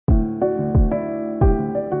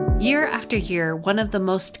Year after year, one of the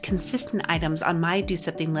most consistent items on my do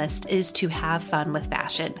something list is to have fun with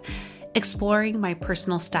fashion. Exploring my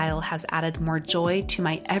personal style has added more joy to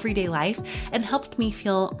my everyday life and helped me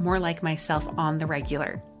feel more like myself on the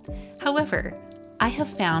regular. However, I have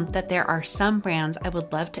found that there are some brands I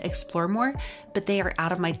would love to explore more, but they are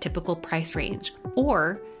out of my typical price range.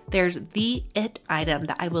 Or there's the it item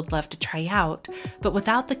that I would love to try out, but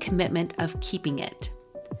without the commitment of keeping it.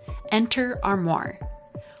 Enter Armoire.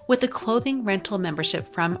 With a clothing rental membership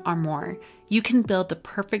from Armoire, you can build the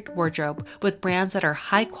perfect wardrobe with brands that are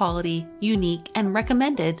high quality, unique, and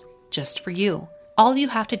recommended just for you. All you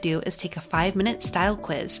have to do is take a 5-minute style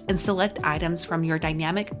quiz and select items from your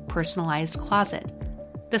dynamic, personalized closet.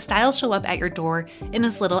 The styles show up at your door in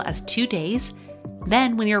as little as 2 days.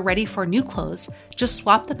 Then, when you're ready for new clothes, just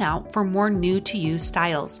swap them out for more new-to-you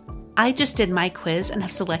styles. I just did my quiz and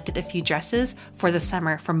have selected a few dresses for the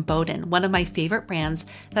summer from Boden, one of my favorite brands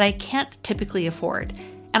that I can't typically afford.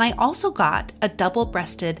 And I also got a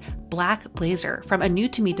double-breasted black blazer from a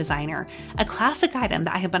new-to-me designer, a classic item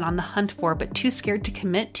that I have been on the hunt for but too scared to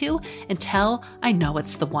commit to until I know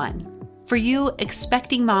it's the one. For you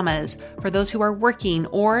expecting mamas, for those who are working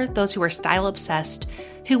or those who are style-obsessed,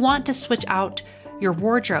 who want to switch out your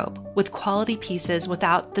wardrobe with quality pieces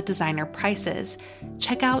without the designer prices,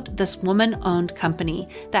 check out this woman-owned company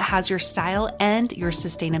that has your style and your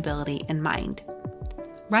sustainability in mind.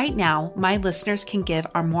 Right now, my listeners can give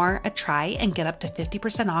Armoire a try and get up to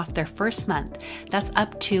 50% off their first month. That's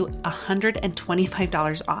up to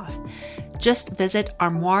 $125 off. Just visit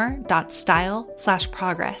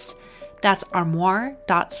armoire.style/progress. That's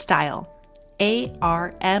armoire.style.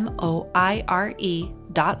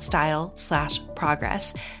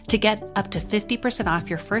 ARMOIRE.style/progress to get up to 50% off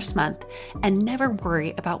your first month and never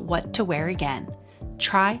worry about what to wear again.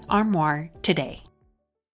 Try Armoire today.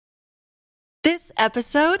 This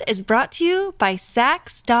episode is brought to you by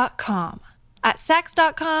Saks.com. At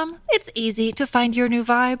Saks.com, it's easy to find your new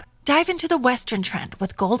vibe. Dive into the Western trend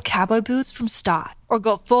with gold cowboy boots from Staud, or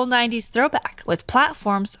go full 90s throwback with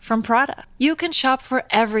platforms from Prada. You can shop for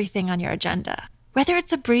everything on your agenda, whether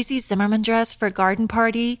it's a breezy Zimmermann dress for a garden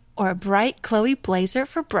party or a bright Chloe blazer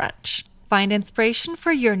for brunch. Find inspiration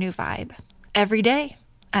for your new vibe every day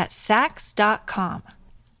at Saks.com.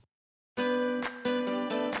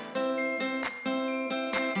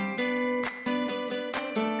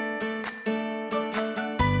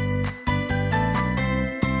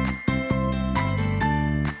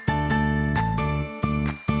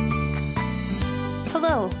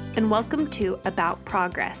 Hello, and welcome to About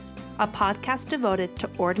Progress, a podcast devoted to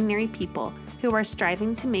ordinary people who are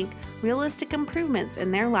striving to make realistic improvements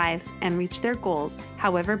in their lives and reach their goals,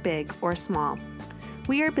 however big or small.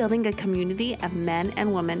 We are building a community of men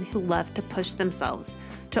and women who love to push themselves,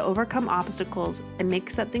 to overcome obstacles and make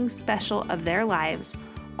something special of their lives,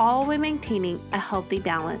 all while maintaining a healthy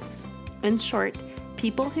balance. In short,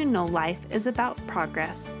 people who know life is about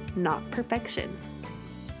progress, not perfection.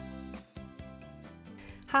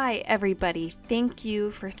 Hi, everybody. Thank you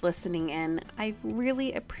for listening in. I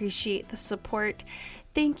really appreciate the support.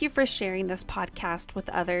 Thank you for sharing this podcast with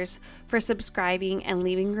others, for subscribing and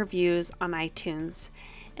leaving reviews on iTunes.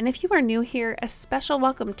 And if you are new here, a special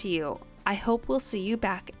welcome to you. I hope we'll see you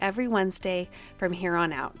back every Wednesday from here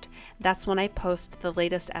on out. That's when I post the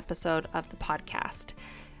latest episode of the podcast.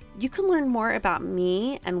 You can learn more about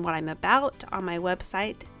me and what I'm about on my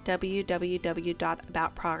website,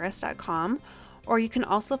 www.aboutprogress.com. Or you can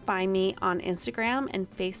also find me on Instagram and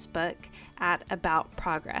Facebook at About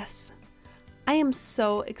Progress. I am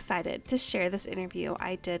so excited to share this interview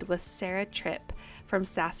I did with Sarah Tripp from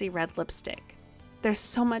Sassy Red Lipstick. There's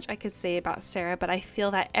so much I could say about Sarah, but I feel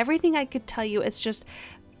that everything I could tell you is just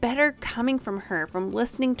better coming from her, from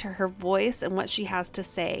listening to her voice and what she has to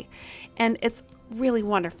say. And it's really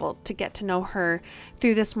wonderful to get to know her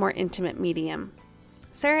through this more intimate medium.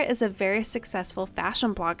 Sarah is a very successful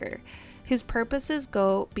fashion blogger whose purposes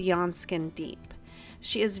go beyond skin deep.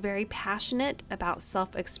 She is very passionate about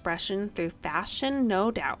self-expression through fashion,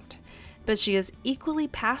 no doubt, but she is equally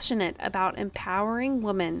passionate about empowering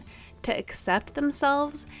women to accept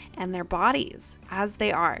themselves and their bodies as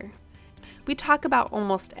they are. We talk about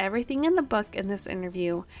almost everything in the book in this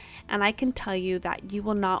interview, and I can tell you that you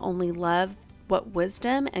will not only love what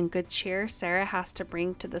wisdom and good cheer Sarah has to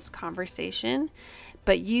bring to this conversation,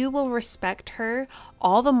 but you will respect her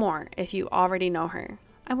all the more if you already know her.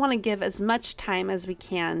 I want to give as much time as we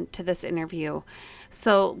can to this interview,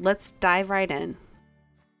 so let's dive right in.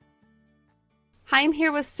 Hi, I'm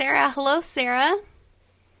here with Sarah. Hello, Sarah.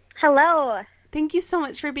 Hello. Thank you so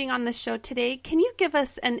much for being on the show today. Can you give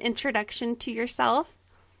us an introduction to yourself?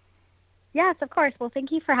 Yes, of course. Well,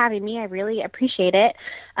 thank you for having me. I really appreciate it.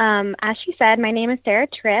 As she said, my name is Sarah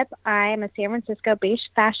Tripp. I'm a San Francisco-based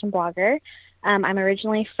fashion blogger. I'm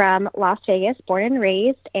originally from Las Vegas, born and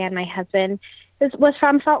raised, and my husband was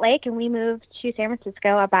from Salt Lake, and we moved to San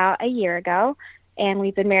Francisco about a year ago, and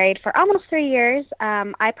we've been married for almost 3 years.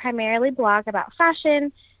 I primarily blog about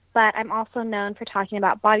fashion, but I'm also known for talking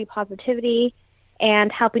about body positivity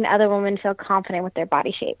and helping other women feel confident with their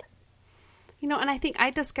body shape. And I think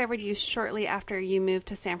I discovered you shortly after you moved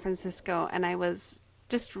to San Francisco, and I was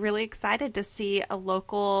just really excited to see a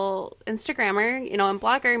local Instagrammer, and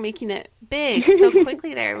blogger making it big so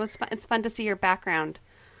quickly there. It's fun to see your background.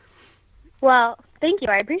 Well, thank you.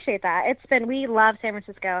 I appreciate that. We love San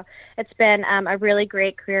Francisco. It's been a really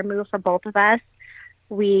great career move for both of us.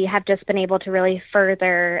 We have just been able to really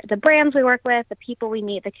further the brands we work with, the people we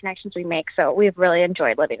meet, the connections we make. So we've really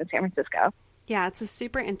enjoyed living in San Francisco. Yeah, it's a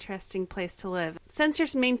super interesting place to live. Since your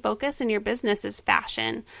main focus in your business is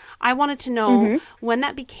fashion, I wanted to know when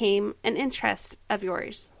that became an interest of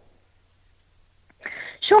yours.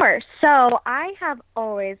 Sure. So I have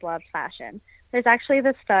always loved fashion. There's actually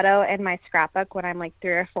this photo in my scrapbook when I'm like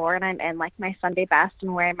 3 or 4 and I'm in like my Sunday best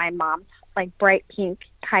and wearing my mom's like bright pink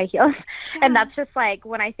high heels. Yeah. And that's just like,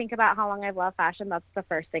 when I think about how long I've loved fashion, that's the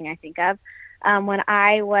first thing I think of. When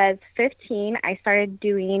I was 15, I started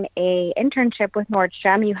doing a internship with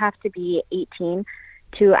Nordstrom. You have to be 18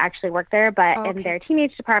 to actually work there, but in their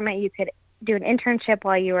teenage department, you could do an internship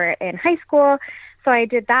while you were in high school. So I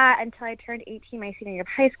did that until I turned 18 my senior year of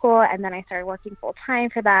high school, and then I started working full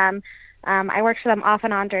time for them. I worked for them off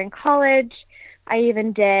and on during college. I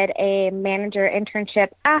even did a manager internship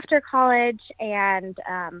after college, and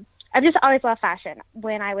I've just always loved fashion.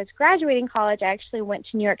 When I was graduating college, I actually went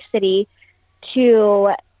to New York City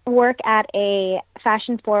to work at a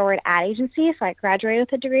fashion-forward ad agency. So I graduated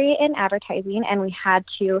with a degree in advertising, and we had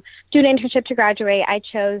to do an internship to graduate. I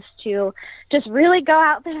chose to just really go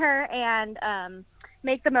out there and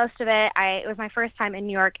make the most of it. It was my first time in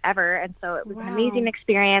New York ever, and so it was an amazing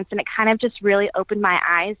experience, and it kind of just really opened my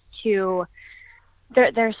eyes to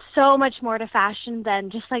there's so much more to fashion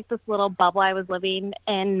than just like this little bubble I was living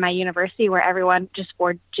in my university where everyone just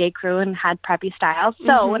wore J. Crew and had preppy styles.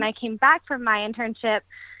 So when I came back from my internship,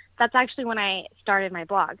 that's actually when I started my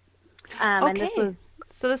blog. And this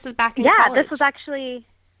is back in college. Yeah,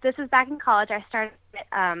 this is back in college. I started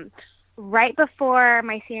right before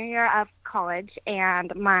my senior year of college,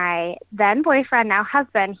 and my then boyfriend, now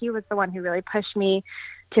husband, he was the one who really pushed me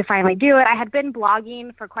to finally do it. I had been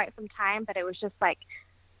blogging for quite some time, but it was just like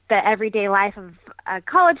the everyday life of a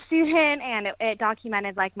college student, and it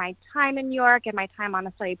documented like my time in New York and my time on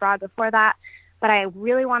a study abroad before that. But I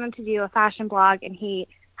really wanted to do a fashion blog, and he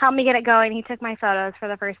helped me get it going. He took my photos for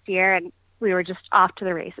the first year, and we were just off to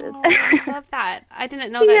the races. Oh, I love that. I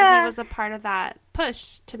didn't know that he was a part of that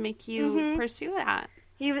push to make you pursue that.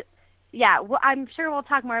 Well, I'm sure we'll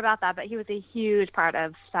talk more about that, but he was a huge part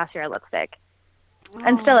of Sassier Lipstick.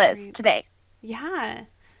 And still is today. Yeah,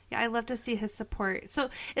 I love to see his support. So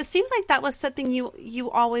it seems like that was something you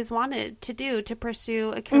always wanted to do, to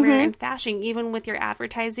pursue a career in fashion, even with your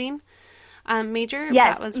advertising major. Yes.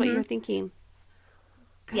 That was what you were thinking.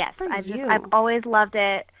 Good for you. I've always loved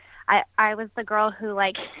it. I was the girl who,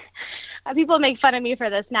 like, people make fun of me for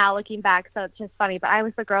this now looking back, so it's just funny, but I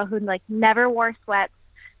was the girl who like never wore sweats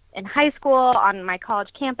in high school, on my college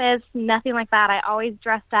campus, nothing like that. I always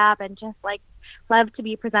dressed up and just like love to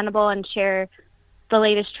be presentable and share the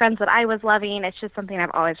latest trends that I was loving. It's just something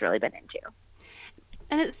I've always really been into.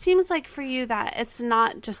 And it seems like for you that it's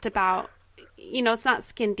not just about, it's not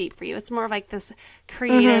skin deep for you. It's more of like this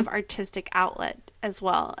creative, artistic outlet as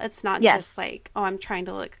well. It's not just like, I'm trying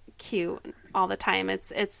to look cute all the time.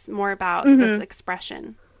 It's more about this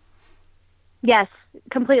expression. Yes,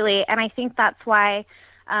 completely. And I think that's why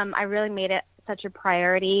I really made it such a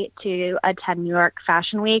priority to attend New York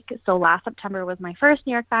Fashion Week. So last September was my first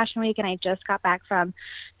New York Fashion Week, and I just got back from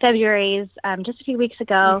February's just a few weeks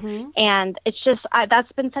ago. And it's just,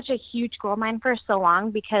 that's been such a huge goal of mine for so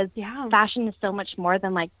long, because fashion is so much more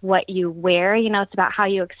than like what you wear. It's about how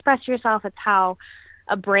you express yourself. It's how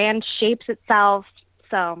a brand shapes itself.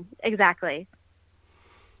 So exactly.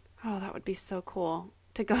 Oh, that would be so cool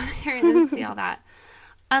to go there and see all that.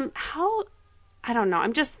 I don't know.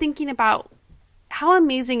 I'm just thinking about how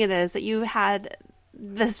amazing it is that you had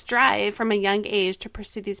this drive from a young age to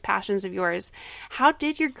pursue these passions of yours. How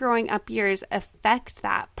did your growing up years affect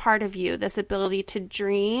that part of you, this ability to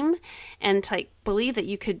dream and to like believe that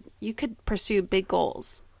you could pursue big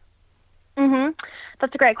goals?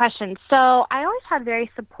 That's a great question. So I always had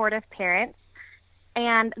very supportive parents,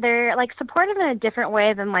 and they're like supportive in a different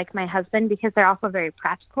way than like my husband because they're also very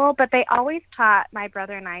practical, but they always taught my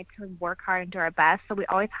brother and I to work hard and do our best. So we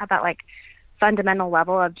always had that like fundamental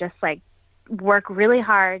level of just like work really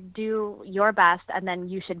hard, do your best, and then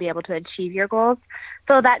you should be able to achieve your goals.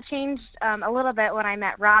 So that changed a little bit when I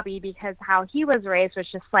met Robbie, because how he was raised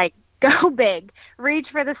was just like, go big, reach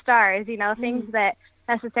for the stars, you know, things that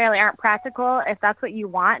necessarily aren't practical. If that's what you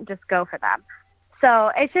want, just go for them.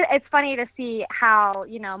 So it's funny to see how,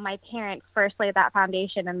 you know, my parents first laid that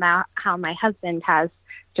foundation, and now how my husband has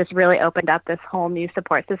just really opened up this whole new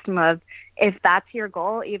support system of, if that's your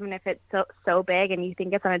goal, even if it's so big and you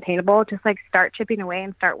think it's unattainable, just like start chipping away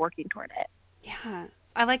and start working toward it. Yeah.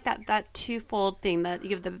 I like that twofold thing, that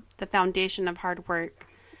you have the foundation of hard work,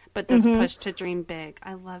 but this push to dream big.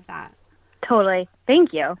 I love that. Totally.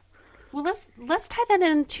 Thank you. Well, let's tie that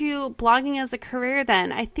into blogging as a career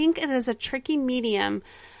then. I think it is a tricky medium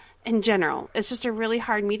in general. It's just a really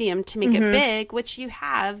hard medium to make it big, which you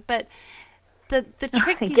have, but the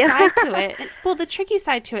tricky side to it, the tricky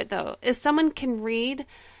side to it though, is someone can read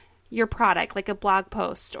your product, like a blog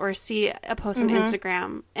post or see a post on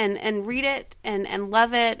Instagram and read it and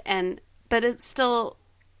love it, but it's still,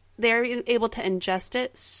 they're able to ingest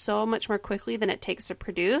it so much more quickly than it takes to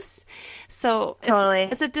produce. So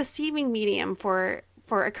it's a deceiving medium for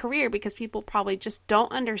a career, because people probably just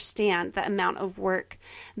don't understand the amount of work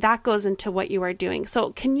that goes into what you are doing.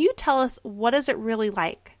 So can you tell us, what is it really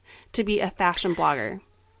like to be a fashion blogger?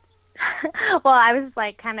 Well, I was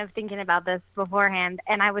like kind of thinking about this beforehand,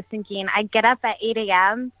 and I was thinking I get up at 8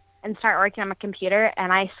 a.m. and start working on my computer,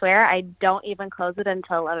 and I swear I don't even close it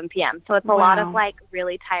until 11 p.m. So it's a lot of like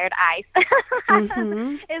really tired eyes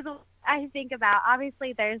is what I think about.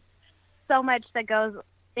 Obviously, there's so much that goes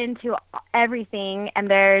into everything, and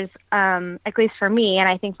there's at least for me, and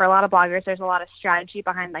I think for a lot of bloggers, there's a lot of strategy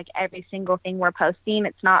behind like every single thing we're posting.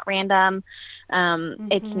 It's not random.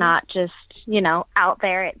 It's not just, you know, out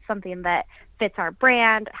there. It's something that fits our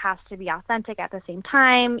brand. It has to be authentic at the same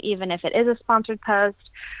time, even if it is a sponsored post.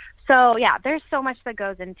 So yeah, there's so much that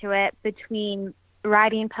goes into it, between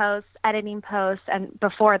writing posts, editing posts, and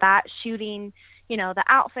before that, shooting, you know, the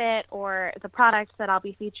outfit or the product that I'll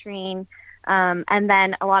be featuring. And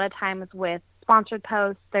then a lot of times with sponsored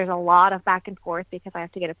posts, there's a lot of back and forth, because I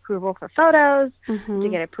have to get approval for photos, to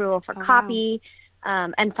get approval for copy.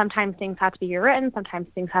 And sometimes things have to be rewritten, sometimes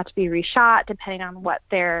things have to be reshot, depending on what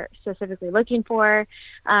they're specifically looking for.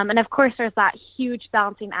 And of course, there's that huge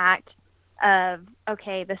balancing act of,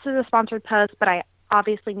 okay, this is a sponsored post, but I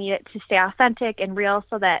obviously need it to stay authentic and real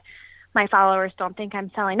so that my followers don't think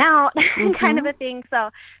I'm selling out, kind of a thing. So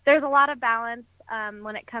there's a lot of balance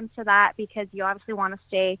when it comes to that, because you obviously want to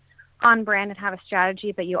stay on brand and have a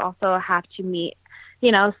strategy, but you also have to meet,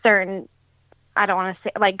 you know, certain, I don't want to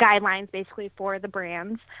say like guidelines basically for the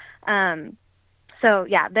brands. So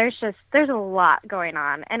yeah, there's a lot going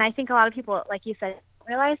on. And I think a lot of people, like you said,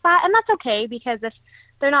 realize that, and that's okay, because if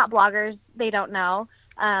they're not bloggers, they don't know.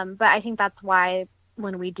 But I think that's why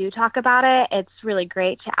when we do talk about it, it's really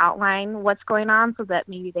great to outline what's going on so that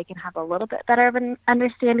maybe they can have a little bit better of an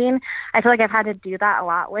understanding. I feel like I've had to do that a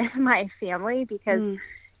lot with my family, because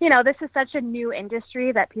you know, this is such a new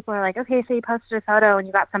industry that people are like, okay, so you posted a photo and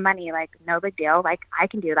you got some money, like no big deal, like I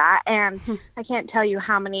can do that. And I can't tell you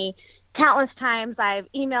how many countless times I've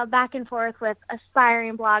emailed back and forth with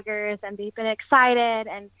aspiring bloggers, and they've been excited,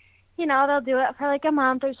 and you know, they'll do it for like a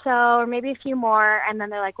month or so, or maybe a few more, and then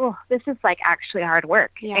they're like, oh, this is like actually hard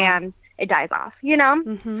work, and it dies off, you know?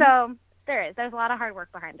 So there's a lot of hard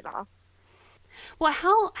work behind it all. Well,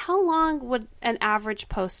 how long would an average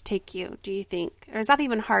post take you, do you think? Or is that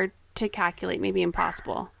even hard to calculate, maybe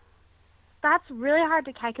impossible? That's really hard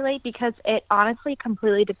to calculate, because it honestly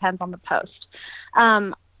completely depends on the post.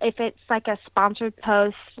 If it's like a sponsored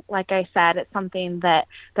post, like I said, it's something that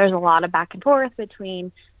there's a lot of back and forth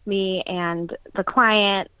between me and the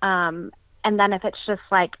client. And then if it's just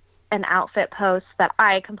like an outfit post that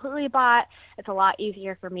I completely bought, it's a lot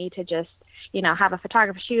easier for me to just, you know, have a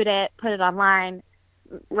photographer shoot it, put it online,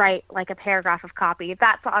 write like a paragraph of copy.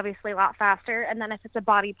 That's obviously a lot faster. And then if it's a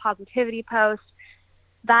body positivity post,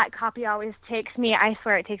 that copy always takes me, I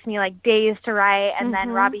swear it takes me like days to write. And then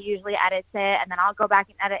Robbie usually edits it, and then I'll go back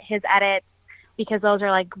and edit his edits, because those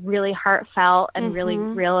are like really heartfelt and really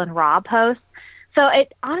real and raw posts. So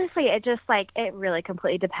it honestly, it just like, it really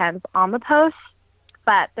completely depends on the post,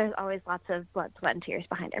 but there's always lots of blood, sweat, and tears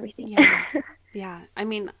behind everything. Yeah. Yeah. I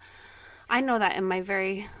mean, I know that in my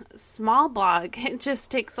very small blog, it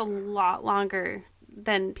just takes a lot longer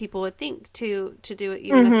than people would think to do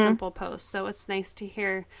even a simple post. So it's nice to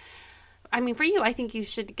hear I mean, for you, I think you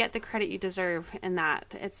should get the credit you deserve in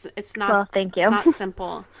that. It's not, Well, thank you. It's not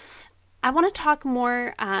simple. I want to talk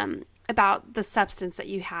more about the substance that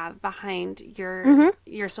you have behind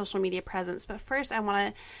your social media presence. But first, I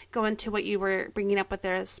want to go into what you were bringing up with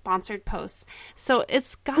the sponsored posts. So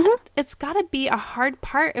it's got to be a hard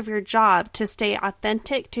part of your job to stay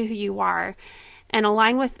authentic to who you are and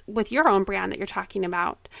align with your own brand that you're talking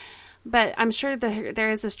about. But I'm sure there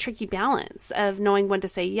is this tricky balance of knowing when to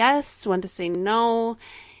say yes, when to say no,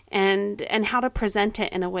 and how to present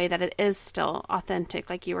it in a way that it is still authentic,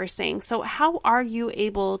 like you were saying. So how are you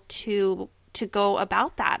able to go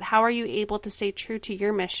about that? How are you able to stay true to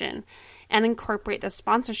your mission and incorporate the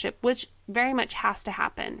sponsorship, which very much has to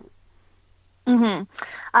happen?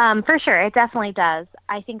 For sure. It definitely does.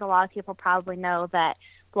 I think a lot of people probably know that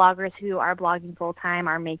bloggers who are blogging full-time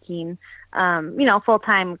are making,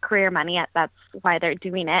 full-time career money. That's why they're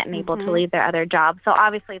doing it and able to leave their other jobs. So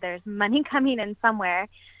obviously there's money coming in somewhere.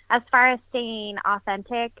 As far as staying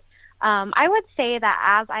authentic, I would say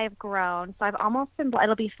that as I've grown, so I've almost been,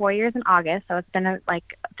 it'll be 4 years in August. So it's been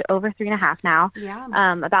over 3.5 now,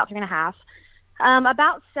 about 3.5.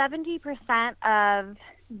 About 70% of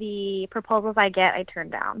the proposals I get, I turn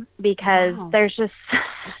down because there's just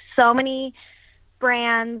so many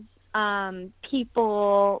brands,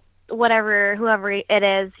 people, whoever it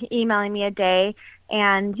is, emailing me a day.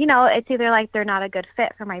 And, it's either like they're not a good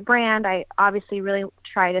fit for my brand. I obviously really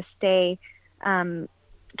try to stay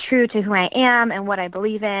true to who I am and what I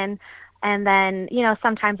believe in. And then,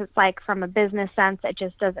 sometimes it's like from a business sense, it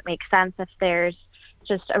just doesn't make sense if there's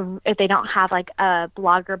if they don't have like a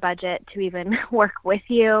blogger budget to even work with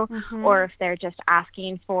you, or if they're just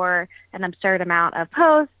asking for an absurd amount of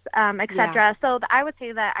posts, etc. Yeah. So I would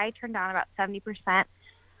say that I turn down about 70%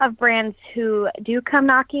 of brands who do come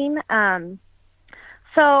knocking. And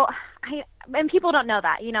people don't know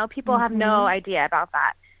that, people have no idea about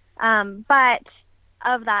that. But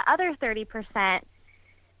of that other 30%,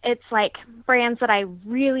 it's like brands that I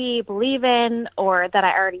really believe in, or that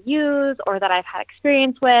I already use, or that I've had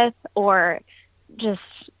experience with, or just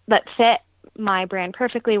that fit my brand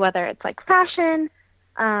perfectly, whether it's like fashion.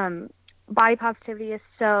 Body positivity is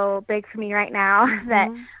so big for me right now that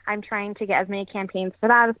I'm trying to get as many campaigns for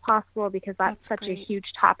that as possible, because that's such a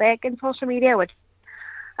huge topic in social media, which is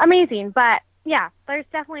amazing. But yeah, there's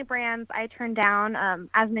definitely brands I turned down.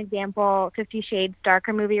 As an example, 50 Shades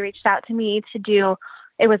Darker movie reached out to me to do,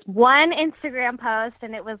 it was one Instagram post,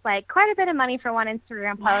 and it was like quite a bit of money for one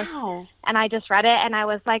Instagram post. Wow. And I just read it and I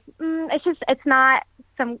was like, it's not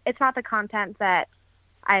the content that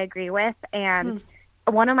I agree with. And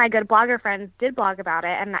one of my good blogger friends did blog about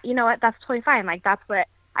it, and you know what? That's totally fine. Like, that's what,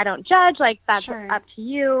 I don't judge. Like, that's up to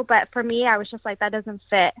you. But for me, I was just like, that doesn't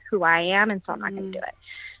fit who I am, and so I'm not going to do it.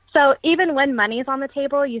 So even when money's on the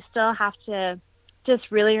table, you still have to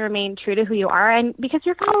just really remain true to who you are. And because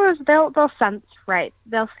your followers, they'll sense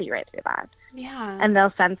they'll see right through that. Yeah. And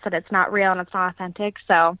they'll sense that it's not real and it's not authentic.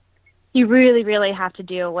 So you really, really have to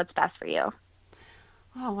do what's best for you.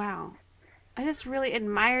 Oh, wow. I just really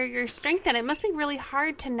admire your strength, and it must be really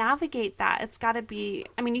hard to navigate that. It's got to be,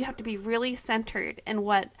 you have to be really centered in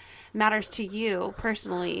what matters to you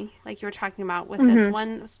personally, like you were talking about with this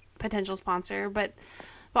one potential sponsor, but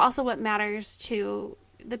also what matters to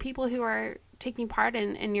the people who are taking part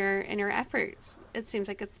in your efforts. It seems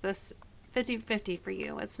like it's this 50-50 for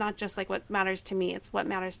you. It's not just like what matters to me, it's what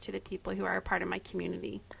matters to the people who are a part of my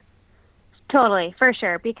community. Totally, for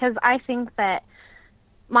sure, because I think that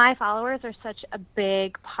my followers are such a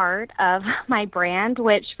big part of my brand,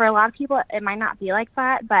 which for a lot of people it might not be like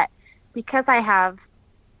that, but because I have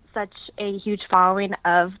such a huge following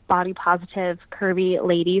of body positive, curvy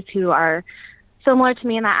ladies who are similar to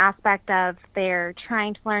me in that aspect of they're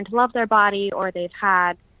trying to learn to love their body, or they've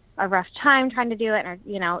had a rough time trying to do it, or,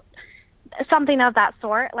 something of that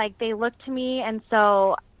sort. Like, they look to me, and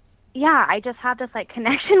so, yeah, I just have this, like,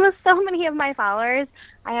 connection with so many of my followers.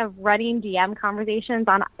 I have running DM conversations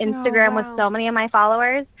on Instagram with so many of my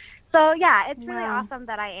followers. So, yeah, it's really awesome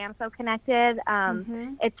that I am so connected.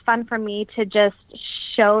 It's fun for me to just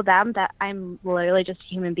show them that I'm literally just a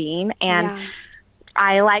human being, and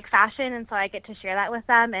I like fashion, and so I get to share that with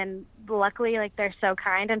them. And luckily, like, they're so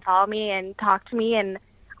kind and follow me and talk to me. And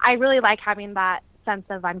I really like having that sense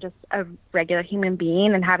of I'm just a regular human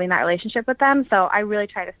being and having that relationship with them. So I really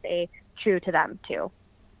try to stay true to them too.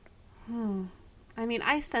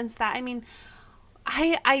 I sense that.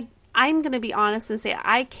 I I'm going to be honest and say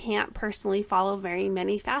I can't personally follow very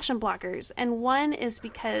many fashion bloggers. And one is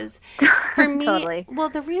because for me, Totally. well,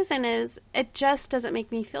 the reason is it just doesn't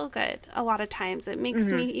make me feel good a lot of times. It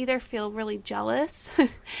makes me either feel really jealous,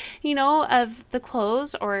 of the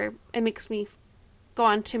clothes, or it makes me go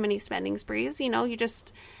on too many spending sprees. You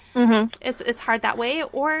just... It's hard that way,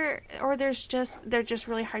 or they're just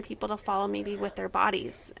really hard people to follow, maybe with their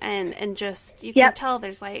bodies, and just you can tell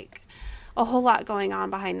there's like a whole lot going on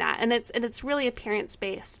behind that, and it's really appearance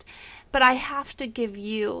based. But I have to give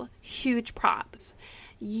you huge props.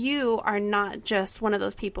 You are not just one of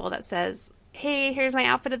those people that says, "Hey, here's my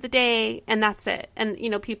outfit of the day," and that's it. And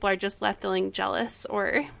people are just left feeling jealous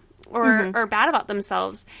or bad about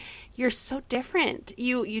themselves. You're so different.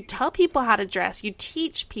 You tell people how to dress. You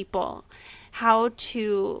teach people how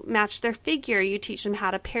to match their figure. You teach them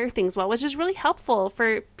how to pair things well, which is really helpful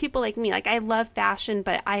for people like me. Like, I love fashion,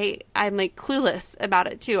 but I'm like clueless about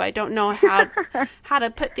it too. I don't know how to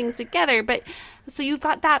put things together. But so you've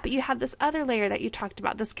got that, but you have this other layer that you talked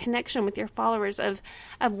about, this connection with your followers of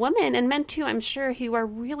women and men too, I'm sure, who are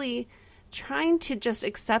really trying to just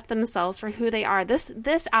accept themselves for who they are.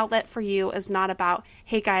 This outlet for you is not about,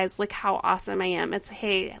 hey guys, look how awesome I am. It's,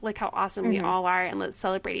 hey, look how awesome we all are, and let's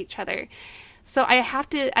celebrate each other. So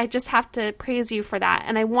I just have to praise you for that.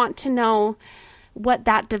 And I want to know what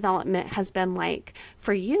that development has been like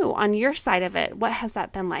for you on your side of it. What has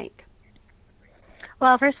that been like?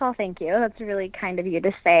 Well, first of all, thank you. That's really kind of you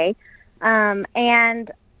to say. And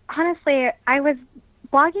honestly, I was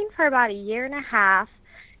blogging for about a year and a half,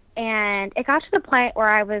 and it got to the point where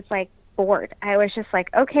I was like bored. I was just like,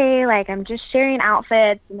 okay, like I'm just sharing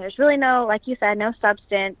outfits, and there's really no, like you said, no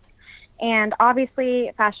substance. And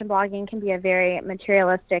obviously fashion blogging can be a very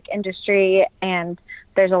materialistic industry, and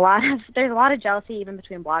there's a lot of jealousy even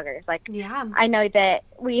between bloggers. Like, yeah, I know that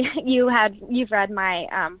you've read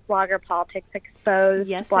my Blogger Politics Exposed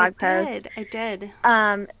blog post. I did.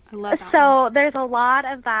 I love that. So there's a lot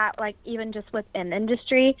of that, like even just within the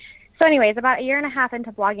industry. So anyways, about a year and a half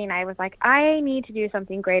into blogging, I was like, I need to do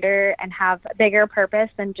something greater and have a bigger purpose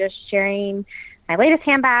than just sharing my latest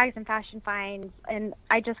handbags and fashion finds. And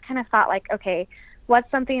I just kind of thought like, okay, what's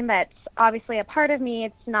something that's obviously a part of me?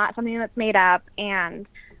 It's not something that's made up. And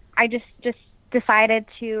I just decided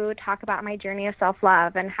to talk about my journey of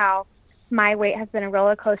self-love and how my weight has been a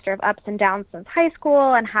roller coaster of ups and downs since high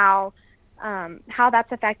school, and how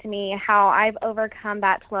that's affected me, how I've overcome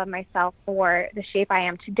that to love myself for the shape I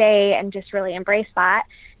am today, and just really embrace that.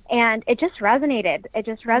 And it just resonated. It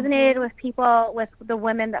just resonated with people, with the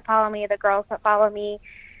women that follow me, the girls that follow me.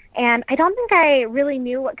 And I don't think I really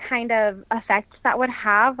knew what kind of effect that would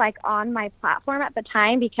have, like, on my platform at the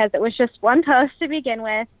time, because it was just one post to begin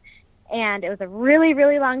with. And it was a really,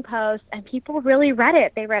 really long post, and people really read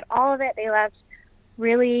it. They read all of it. They left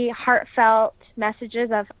really heartfelt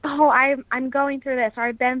messages of, oh, I'm going through this, or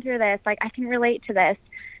I've been through this, like I can relate to this.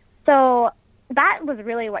 So that was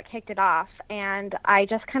really what kicked it off. And I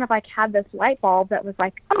just kind of like had this light bulb that was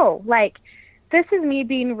like, oh, like this is me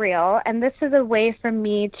being real, and this is a way for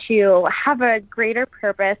me to have a greater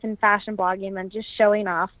purpose in fashion blogging than just showing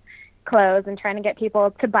off clothes and trying to get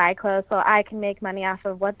people to buy clothes so I can make money off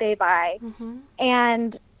of what they buy.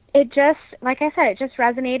 And it just, like I said, it just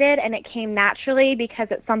resonated, and it came naturally because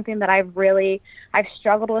it's something that I've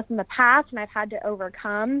struggled with in the past and I've had to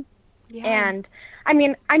overcome. Yeah. And I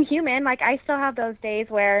mean, I'm human. Like, I still have those days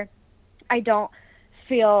where I don't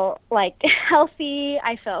feel like healthy,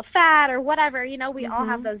 I feel fat or whatever, we all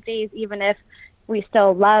have those days, even if we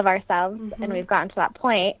still love ourselves and we've gotten to that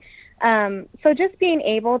point. So just being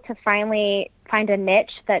able to finally find a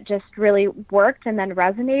niche that just really worked and then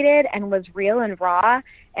resonated and was real and raw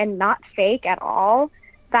and not fake at all,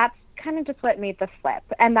 that's kind of just what made the flip.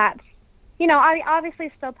 And that's, I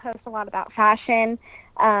obviously still post a lot about fashion,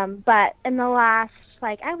 but in the last,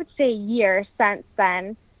 I would say year since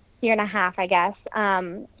then, year and a half, I guess,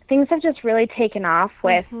 things have just really taken off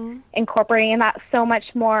with incorporating that so much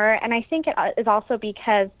more. And I think it is also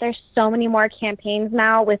because there's so many more campaigns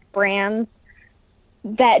now with brands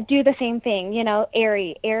that do the same thing.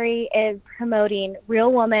 Aerie is promoting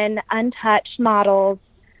real woman, untouched models.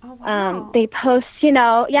 Oh, wow. They post,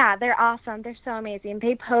 they're awesome. They're so amazing.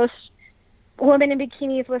 They post women in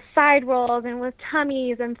bikinis with side rolls and with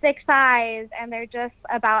tummies and thick thighs, and they're just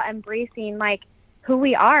about embracing who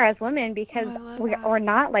we are as women, because we're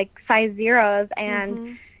not size zeros.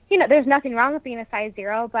 And there's nothing wrong with being a size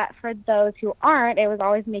zero, but for those who aren't, it was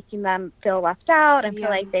always making them feel left out and feel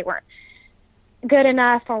like they weren't good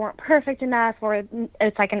enough or weren't perfect enough, or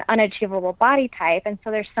it's like an unachievable body type. And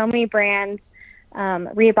so there's so many brands.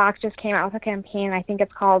 Reebok just came out with a campaign. I think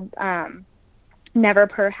it's called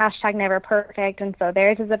hashtag never perfect. And so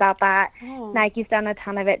theirs is about that. Oh. Nike's done a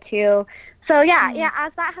ton of it too. So yeah,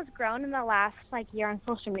 as that has grown in the last like year on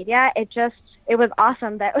social media, it was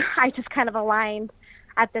awesome that I just kind of aligned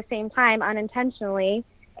at the same time unintentionally.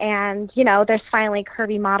 And, you know, there's finally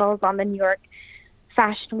curvy models on the New York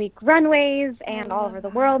Fashion Week runways and all over the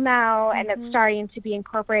world now. And it's starting to be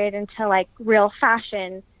incorporated into like real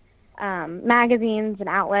fashion magazines and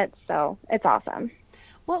outlets. So it's awesome.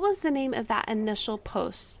 What was the name of that initial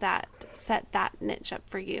post that set that niche up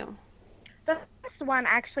for you? The first one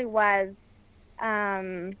actually was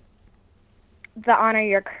the Honor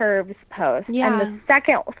Your Curves post. Yeah. And the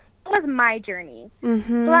second was my journey.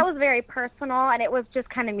 Mm-hmm. So that was very personal, and it was just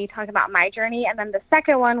kind of me talking about my journey. And then the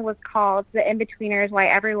second one was called The In-Betweeners, Why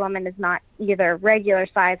Every Woman is Not Either Regular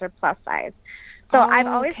Size or Plus Size. So I've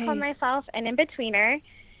always called myself an in-betweener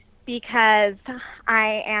because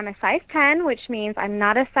I am a size 10, which means I'm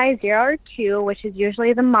not a size 0 or 2, which is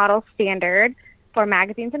usually the model standard for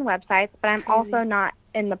magazines and websites, but I'm also not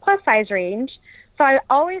in the plus size range. So I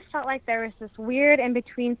always felt like there was this weird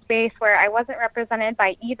in-between space where I wasn't represented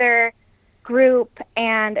by either group,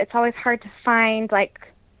 and it's always hard to find, like,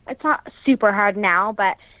 it's not super hard now,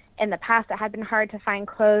 but in the past it had been hard to find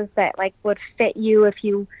clothes that, like, would fit you if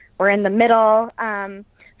you were in the middle.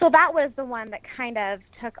 So that was the one that kind of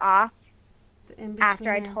took off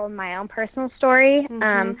after I told my own personal story.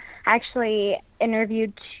 I actually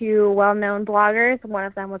interviewed 2 well-known bloggers. One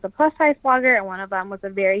of them was a plus-size blogger, and one of them was a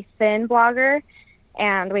very thin blogger.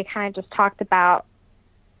 And we kind of just talked about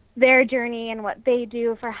their journey and what they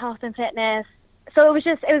do for health and fitness. So it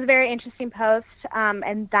was a very interesting post,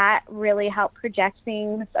 and that really helped project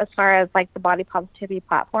things as far as, like, the body positivity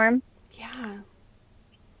platform. Yeah.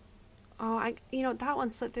 Oh, that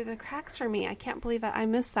one slipped through the cracks for me. I can't believe I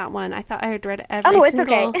missed that one. I thought I had read every single. Oh, it's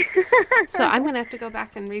okay. So I'm going to have to go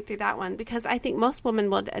back and read through that one because I think most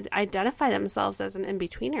women will identify themselves as an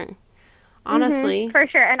in-betweener. Honestly. For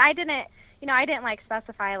sure. And I didn't like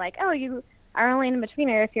specify like, oh, you are only an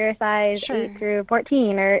in-betweener if you're a size 8 through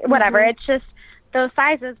 14 or whatever. It's just those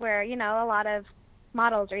sizes where, you know, a lot of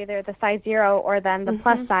models are either the size 0 or then the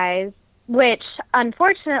plus size, which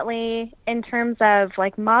unfortunately, in terms of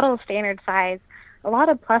like model standard size, a lot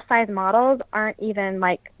of plus size models aren't even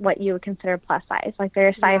like what you would consider plus size. Like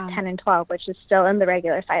they're size 10 and 12, which is still in the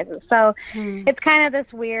regular sizes. So it's kind of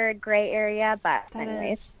this weird gray area, but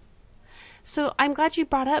anyways. So I'm glad you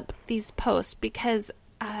brought up these posts because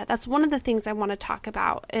that's one of the things I want to talk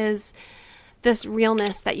about is this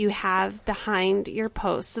realness that you have behind your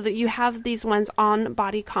posts, so that you have these ones on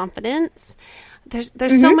body confidence.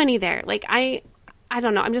 There's so many there. Like I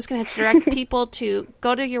don't know. I'm just going to have to direct people to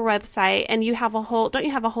go to your website, and you have don't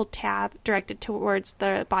you have a whole tab directed towards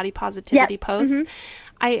the body positivity posts?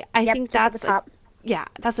 I think that's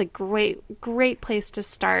that's a great place to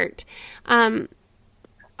start.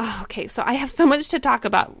 Okay, so I have so much to talk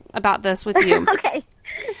about this with you. Okay.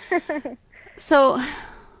 So,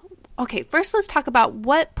 first let's talk about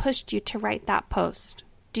what pushed you to write that post.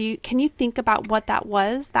 Can you think about what that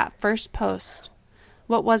was, that first post?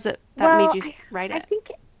 What was it that made you write it?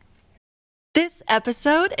 This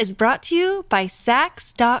episode is brought to you by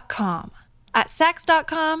Saks.com. At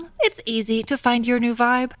Saks.com, it's easy to find your new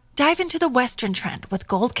vibe. Dive into the Western trend with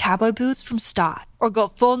gold cowboy boots from Stott, or go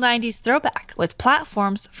full 90s throwback with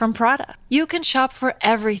platforms from Prada. You can shop for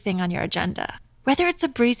everything on your agenda, whether it's a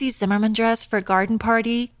breezy Zimmermann dress for a garden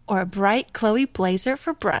party or a bright Chloe blazer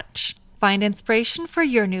for brunch. Find inspiration for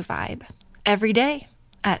your new vibe every day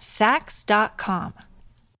at Saks.com.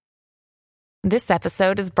 This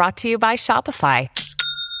episode is brought to you by Shopify.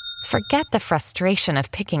 Forget the frustration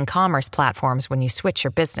of picking commerce platforms when you switch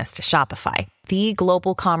your business to Shopify, the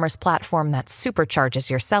global commerce platform that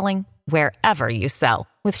supercharges your selling wherever you sell.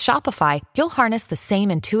 With Shopify, you'll harness the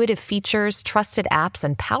same intuitive features, trusted apps,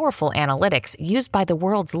 and powerful analytics used by the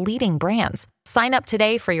world's leading brands. Sign up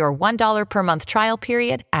today for your $1 per month trial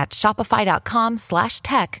period at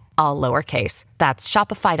shopify.com/tech, all lowercase. That's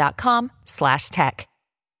shopify.com/tech.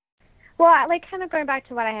 Well, like kind of going back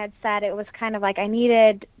to what I had said, it was kind of like I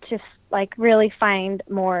needed to like really find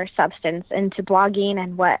more substance into blogging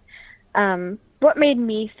and what made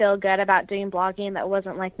me feel good about doing blogging that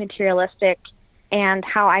wasn't like materialistic, and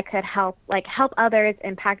how I could help others,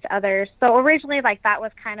 impact others. So originally, like that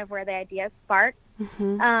was kind of where the idea sparked.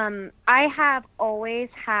 I have always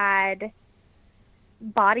had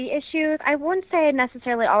body issues. I wouldn't say I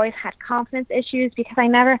necessarily always had confidence issues because I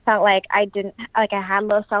never felt like I had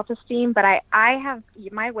low self-esteem, but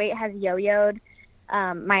my weight has yo-yoed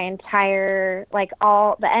my entire, like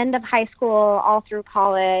all the end of high school, all through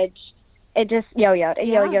college. It just yo-yoed. It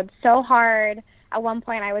yo-yoed so hard. At one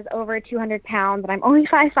point I was over 200 pounds and I'm only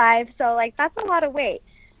 5'5". So like, that's a lot of weight.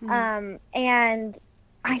 And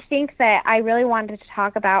I think that I really wanted to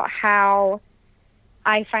talk about how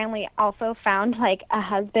I finally also found like a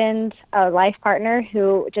husband, a life partner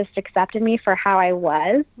who just accepted me for how I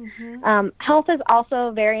was. Health is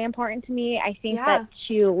also very important to me. I think that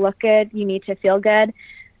to look good, you need to feel good.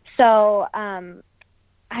 So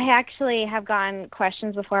I actually have gotten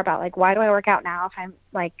questions before about like, why do I work out now if I'm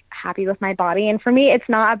like happy with my body? And for me, it's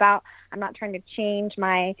not about, I'm not trying to change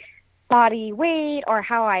my body weight or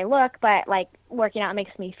how I look, but like working out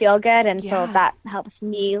makes me feel good. And so that helps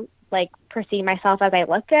me like perceive myself as I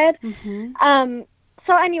look good.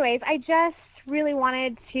 So anyways, I just really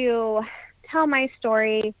wanted to tell my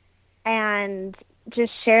story and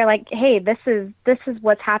just share like, hey, this is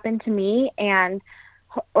what's happened to me. And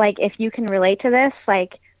like, if you can relate to this,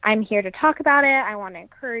 like I'm here to talk about it. I want to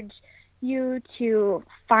encourage you to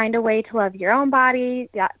find a way to love your own body,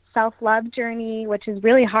 that self-love journey, which is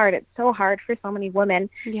really hard. It's so hard for so many women.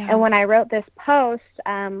 And when I wrote this post,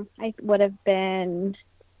 I would have been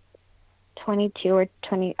 22 or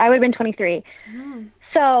 20. I would have been 23.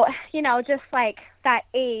 So, you know, just like that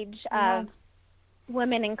age of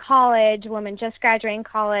women in college, women just graduating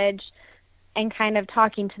college, and kind of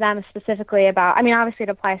talking to them specifically about, I mean, obviously it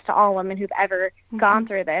applies to all women who've ever gone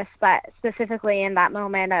through this, but specifically in that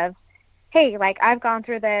moment of, hey, like I've gone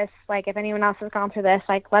through this, like if anyone else has gone through this,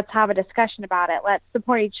 like let's have a discussion about it. Let's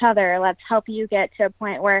support each other. Let's help you get to a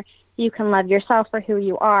point where you can love yourself for who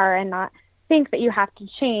you are and not think that you have to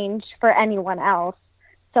change for anyone else.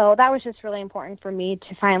 So that was just really important for me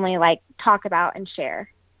to finally like talk about and share.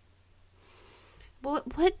 Well,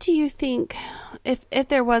 what do you think if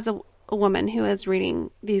there was a woman who is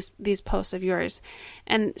reading these posts of yours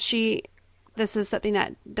and this is something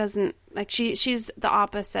that doesn't like, she's the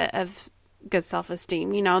opposite of good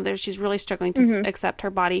self-esteem, you know, she's really struggling to accept her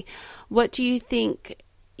body. What do you think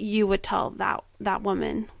you would tell that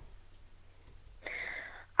woman?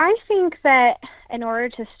 I think that in order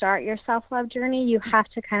to start your self-love journey, you have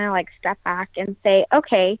to kind of like step back and say,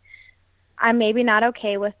 okay, I'm maybe not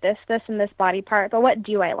okay with this, and this body part, but what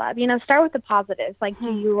do I love? You know, start with the positives. Like,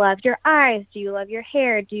 do you love your eyes? Do you love your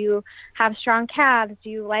hair? Do you have strong calves? Do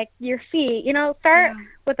you like your feet? You know, start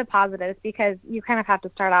with the positives because you kind of have to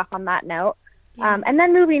start off on that note. And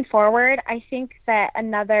then moving forward, I think that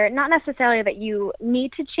not necessarily that you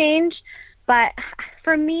need to change, but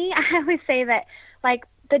for me, I always say that like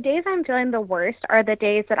the days I'm feeling the worst are the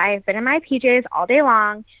days that I've been in my PJs all day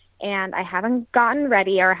long and I haven't gotten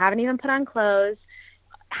ready or haven't even put on clothes,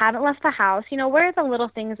 haven't left the house. You know, what are the little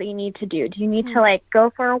things that you need to do? Do you need to like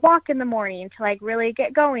go for a walk in the morning to like really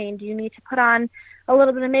get going? Do you need to put on a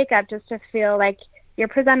little bit of makeup just to feel like you're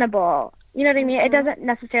presentable? You know what I mean? It doesn't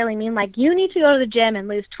necessarily mean like you need to go to the gym and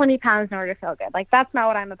lose 20 pounds in order to feel good. Like that's not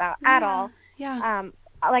what I'm about at all.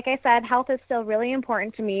 Like I said, health is still really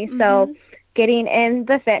important to me. So getting in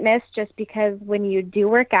the fitness, just because when you do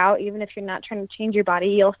work out, even if you're not trying to change your body,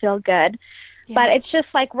 you'll feel good. But it's just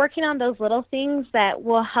like working on those little things that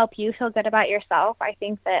will help you feel good about yourself. I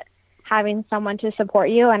think that having someone to support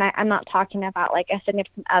you, and I'm not talking about like a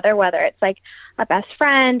significant other, whether it's like a best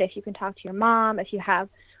friend, if you can talk to your mom, if you have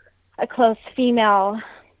a close female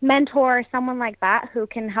mentor, someone like that who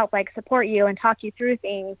can help like support you and talk you through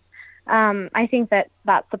things. I think that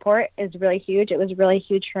support is really huge. It was really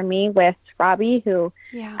huge for me with Robbie, who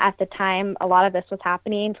at the time a lot of this was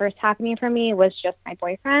first happening for me was just my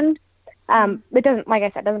boyfriend. It doesn't, like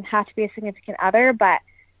I said, doesn't have to be a significant other, but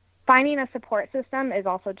finding a support system is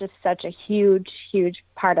also just such a huge, huge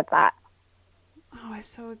part of that. Oh, I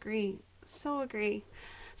so agree. So agree.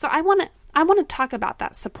 So I want to talk about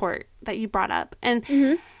that support that you brought up.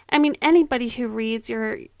 And I mean, anybody who reads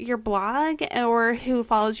your blog or who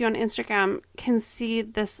follows you on Instagram can see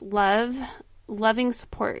this loving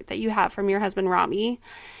support that you have from your husband, Robbie.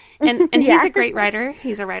 And he's a great writer.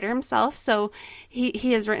 He's a writer himself. So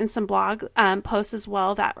he has written some blog posts as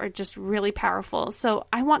well that are just really powerful. So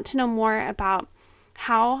I want to know more about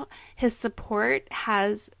how his support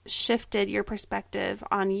has shifted your perspective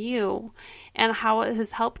on you and how it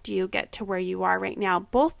has helped you get to where you are right now,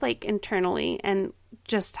 both like internally and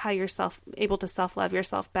just how you're able to self-love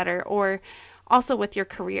yourself better, or also with your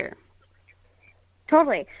career.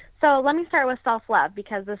 Totally. So let me start with self-love,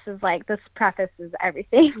 because this prefaces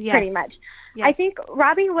everything pretty much. Yes. I think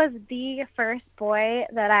Robbie was the first boy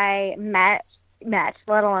that I met,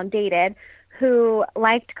 let alone dated, who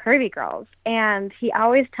liked curvy girls. And he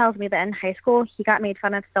always tells me that in high school he got made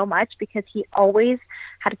fun of so much because he always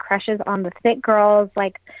had crushes on the thick girls.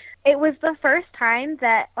 Like, it was the first time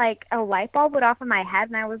that like a light bulb went off in my head,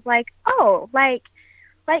 and I was like, oh, like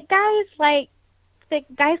guys like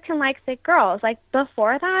guys can like thick girls. Like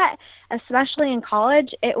before that, especially in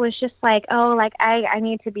college, it was just like, oh, like I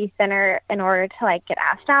need to be thinner in order to like get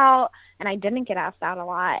asked out. And I didn't get asked out a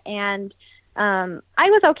lot. And I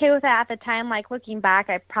was okay with it at the time. Like looking back,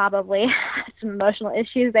 I probably had some emotional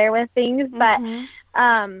issues there with things, but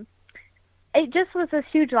it just was this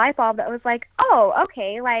huge light bulb that was like, oh,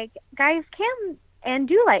 okay, like guys can and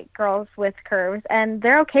do like girls with curves, and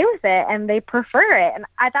they're okay with it, and they prefer it. And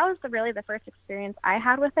that was really the first experience I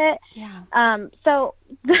had with it. Yeah. So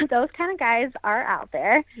those kind of guys are out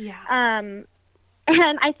there. Yeah. And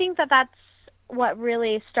I think that that's what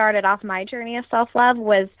really started off my journey of self-love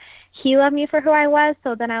was he loved me for who I was.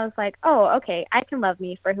 So then I was like, oh, okay, I can love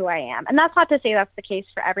me for who I am. And that's not to say that's the case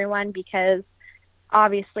for everyone, because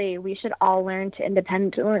obviously we should all learn to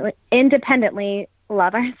independently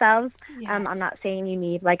love ourselves. Yes. I'm not saying you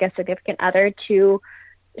need like a significant other to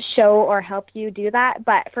show or help you do that.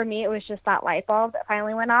 But for me, it was just that light bulb that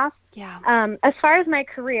finally went off. Yeah. As far as my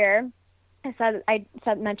career, I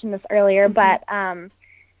mentioned this earlier, but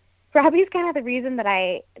Robbie's kind of the reason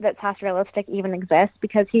that Sassy Realistic even exists,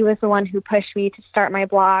 because he was the one who pushed me to start my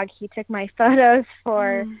blog. He took my photos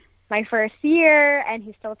for my first year, and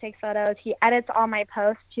he still takes photos. He edits all my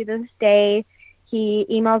posts to this day. He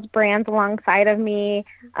emails brands alongside of me.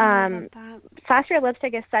 Sassy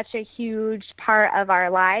Realistic is such a huge part of our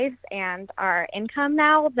lives and our income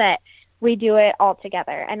now that we do it all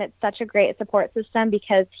together. And it's such a great support system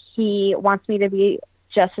because he wants me to be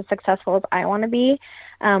just as successful as I want to be.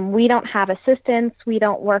 We don't have assistants. We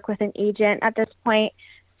don't work with an agent at this point.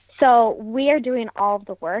 So we are doing all of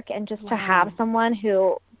the work, and just to have someone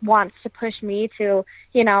who wants to push me to,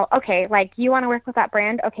 okay, like you want to work with that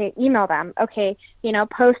brand? Okay, email them. Okay,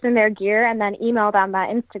 post in their gear and then email them that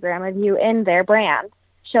Instagram of you in their brand.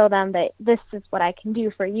 Show them that this is what I can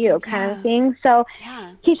do for you kind of thing. So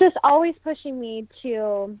he's just always pushing me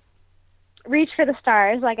to reach for the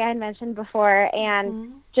stars, like I had mentioned before,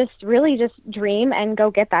 and just really just dream and go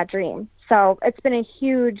get that dream. So it's been a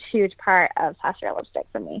huge, huge part of Sassy Realistic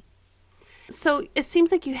for me. So it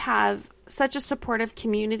seems like you have such a supportive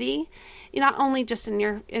community, not only just in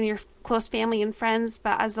your close family and friends,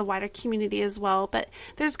 but as the wider community as well. But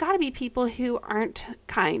there's got to be people who aren't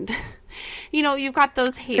kind. You've got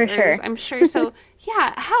those haters, for sure. I'm sure. So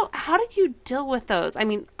yeah, how did you deal with those? I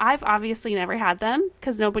mean, I've obviously never had them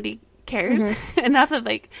because nobody cares enough of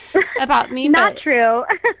about me. Not true.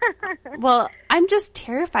 Well, I'm just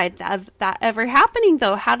terrified of that ever happening,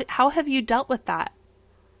 though. How have you dealt with that?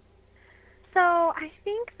 So I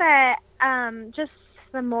think that just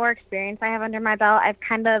the more experience I have under my belt, I've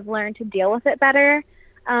kind of learned to deal with it better.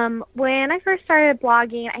 When I first started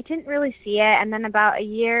blogging, I didn't really see it. And then about a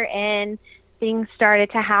year in, things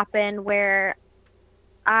started to happen where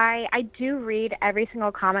I do read every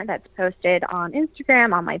single comment that's posted on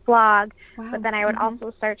Instagram, on my blog. Wow. But then I would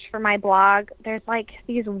also search for my blog. There's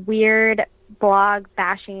these weird blog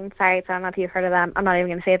bashing sites. I don't know if you've heard of them. I'm not even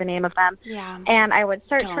going to say the name of them. Yeah. And I would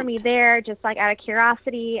search for me there just out of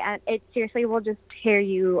curiosity, and it seriously will just tear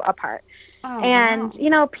you apart. Oh, and,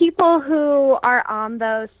 wow. People who are on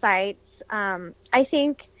those sites, I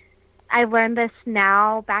think I learned this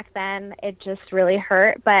now. Back then, it just really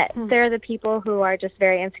hurt. But they're the people who are just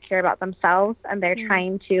very insecure about themselves, and they're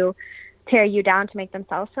trying to tear you down to make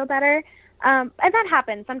themselves feel better. And that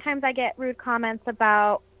happens. Sometimes I get rude comments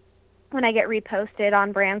about when I get reposted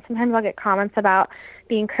on brands. Sometimes I'll get comments about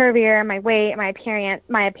being curvier, my weight, my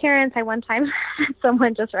appearance. I one time had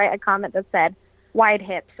someone just write a comment that said wide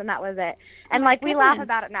hips, and that was it. And we laugh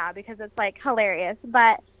about it now because it's hilarious.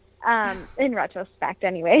 But in retrospect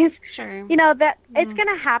anyways, sure, that it's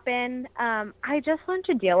going to happen. I just learned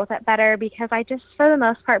to deal with it better because I just, for the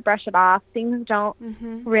most part, brush it off. Things don't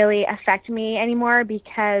really affect me anymore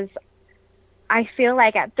because I feel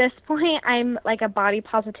like at this point I'm a body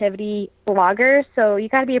positivity blogger, so you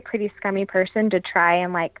got to be a pretty scummy person to try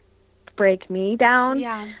and break me down.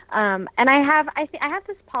 Yeah. And I have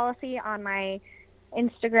this policy on my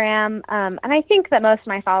Instagram, and I think that most of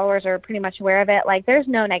my followers are pretty much aware of it. There's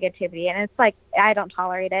no negativity, and it's I don't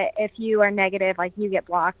tolerate it. If you are negative, you get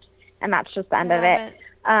blocked, and that's just the end of it.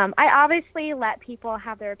 I obviously let people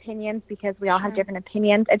have their opinions because we all have different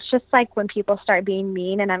opinions. It's just when people start being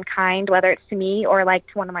mean and unkind, whether it's to me or to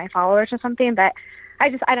one of my followers or something, that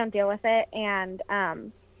I don't deal with it. And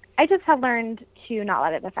I just have learned to not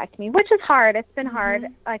let it affect me, which is hard. It's been hard.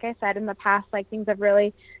 Like I said, in the past, things have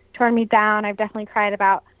really torn me down. I've definitely cried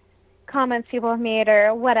about comments people have made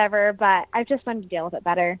or whatever, but I've just learned to deal with it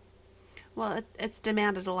better. Well, it's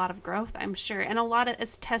demanded a lot of growth, I'm sure, and a lot of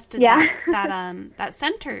it's tested that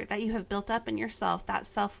center that you have built up in yourself, that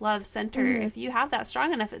self-love center. If you have that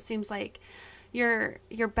strong enough, it seems like you're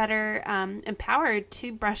better empowered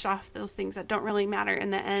to brush off those things that don't really matter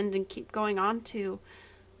in the end and keep going on to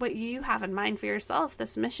what you have in mind for yourself,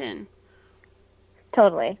 this mission.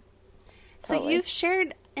 Totally. So you've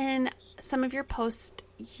shared in some of your posts,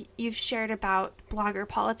 you've shared about blogger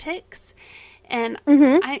politics, and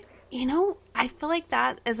I feel like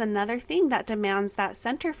that is another thing that demands that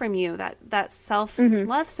center from you, that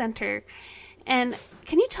self-love center. And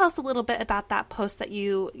can you tell us a little bit about that post that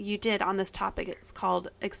you did on this topic? It's called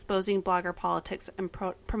Exposing Blogger Politics and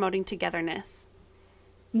Promoting Togetherness.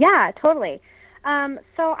 Yeah, totally. So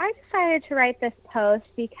I decided to write this post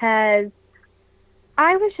because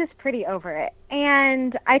I was just pretty over it.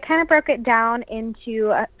 And I kind of broke it down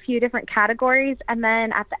into a few different categories. And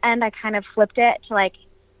then at the end, I kind of flipped it to like,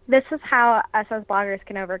 this is how us as bloggers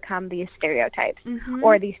can overcome these stereotypes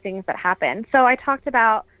or these things that happen. So I talked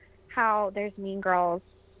about how there's mean girls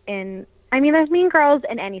there's mean girls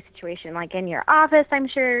in any situation, like in your office, I'm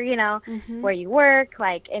sure, where you work,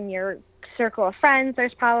 like in your circle of friends,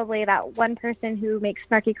 there's probably that one person who makes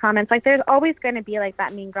snarky comments. Like there's always going to be like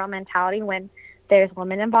that mean girl mentality when there's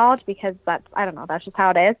women involved, because that's just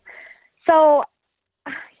how it is. So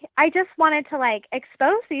I just wanted to like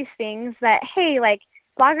expose these things that, hey, like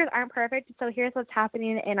bloggers aren't perfect. So here's what's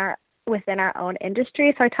happening within our own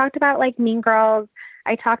industry. So I talked about like mean girls.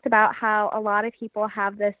 I talked about how a lot of people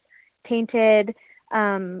have this tainted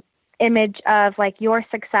image of like your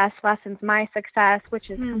success lessens my success, which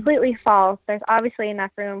is completely false. There's obviously enough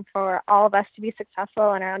room for all of us to be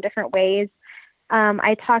successful in our own different ways.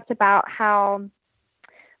 I talked about how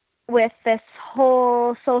with this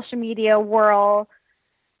whole social media whirl,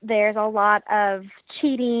 there's a lot of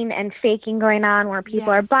cheating and faking going on where people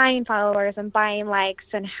are buying followers and buying likes,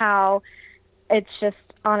 and how it's just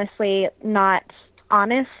honestly not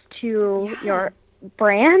honest to your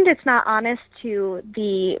brand. It's not honest to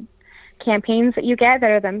the campaigns that you get that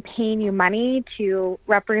are them paying you money to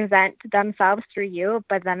represent themselves through you,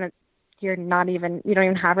 but then you don't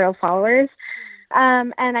even have real followers.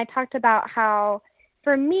 And I talked about how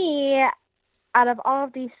for me, out of all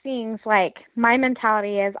of these things, like my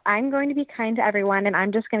mentality is I'm going to be kind to everyone, and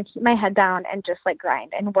I'm just going to keep my head down and just like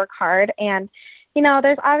grind and work hard. And,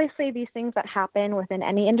 there's obviously these things that happen within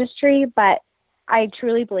any industry, but I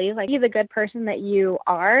truly believe like be the good person that you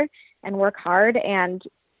are and work hard, and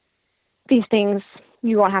these things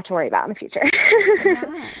you won't have to worry about in the future.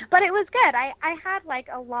 But it was good. I had like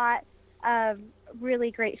a lot of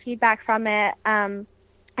really great feedback from it. I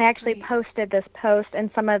actually posted this post in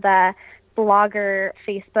some of the blogger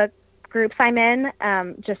Facebook groups I'm in,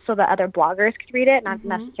 just so that other bloggers could read it, not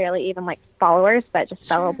necessarily even like followers, but just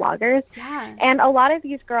fellow bloggers. Yeah. And a lot of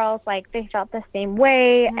these girls, like they felt the same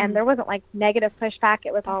way, and there wasn't like negative pushback.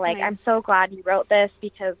 It was all like, nice. I'm so glad you wrote this,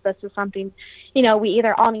 because this is something, we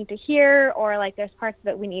either all need to hear, or like there's parts of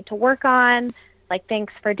it we need to work on. Like,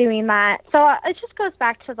 thanks for doing that. So it just goes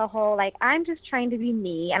back to the whole, like, I'm just trying to be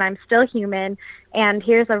me, and I'm still human, and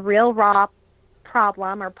here's a real raw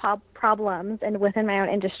problem or problems and within my own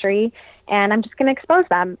industry, and I'm just going to expose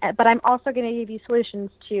them. But I'm also going to give you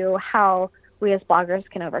solutions to how we as bloggers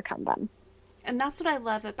can overcome them. And that's what I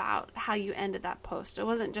love about how you ended that post. It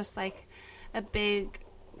wasn't just like a big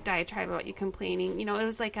diatribe about you complaining. It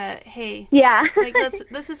was like a, hey, like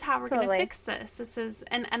this is how we're going to fix this. This is,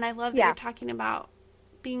 and I love that you're talking about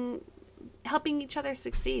helping each other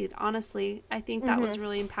succeed. Honestly, I think that was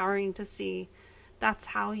really empowering to see. That's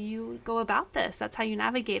how you go about this. That's how you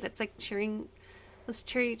navigate. It's like let's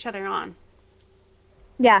cheer each other on.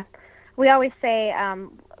 Yeah. We always say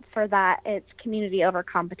for that, it's community over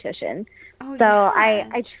competition. Oh, so yeah.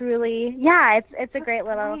 I truly, it's a great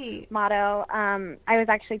little motto. I was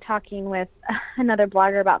actually talking with another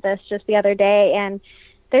blogger about this just the other day, and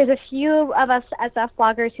there's a few of us SF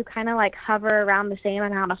bloggers who kind of like hover around the same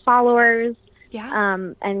amount of followers.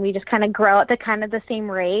 Yeah. And we just kind of grow at the kind of the same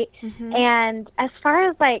rate. And as far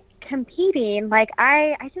as like competing, like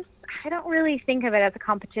I don't really think of it as a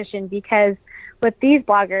competition, because with these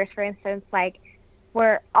bloggers, for instance, like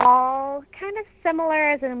we're all kind of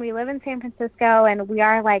similar, as in we live in San Francisco and we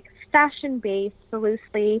are like fashion based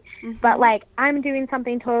loosely, but like I'm doing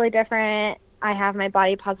something totally different. I have my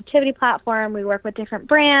body positivity platform. We work with different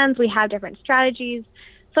brands. We have different strategies.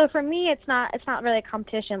 So for me, it's not really a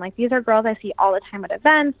competition. Like these are girls I see all the time at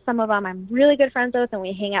events. Some of them I'm really good friends with, and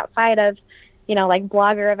we hang outside of, like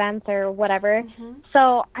blogger events or whatever.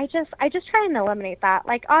 So I just try and eliminate that.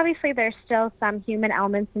 Like obviously there's still some human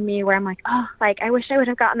elements in me where I'm like, oh, like I wish I would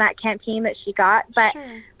have gotten that campaign that she got. But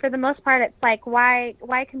for the most part, it's like, why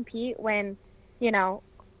compete when,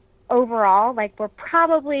 overall, like we're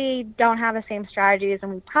probably don't have the same strategies,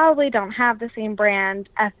 and we probably don't have the same brand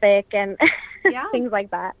ethic, and Yeah. things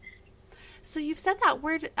like that. So you've said that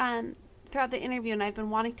word throughout the interview, and I've been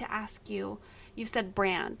wanting to ask you. You've said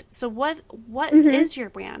brand. So what is your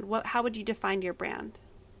brand? How would you define your brand?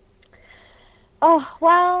 Oh,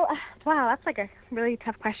 well, wow, that's like a really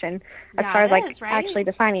tough question as far as like actually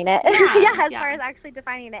defining it. As far as actually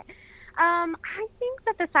defining it. I think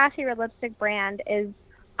that the Sassy Red Lipstick brand is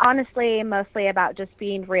honestly mostly about just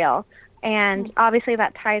being real. And obviously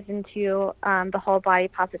that ties into the whole body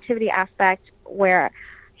positivity aspect, where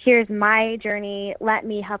here's my journey. Let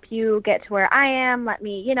me help you get to where I am. Let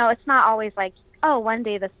me, it's not always like, oh, one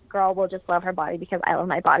day this girl will just love her body because I love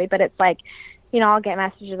my body. But it's like, I'll get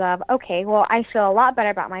messages of, okay, well, I feel a lot better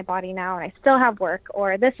about my body now and I still have work,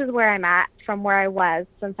 or this is where I'm at from where I was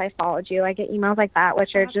since I followed you. I get emails like that,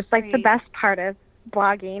 which are just like the best part of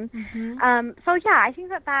blogging. So yeah, I think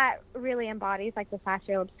that really embodies like the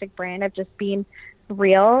Sassy Lipstick brand of just being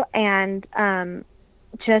real and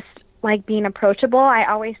just like being approachable. I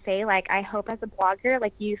always say, like, I hope as a blogger,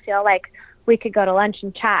 like, you feel like we could go to lunch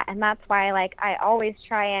and chat. And that's why, like, I always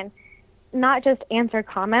try and not just answer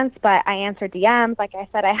comments, but I answer DMs. Like I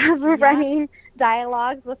said, I have running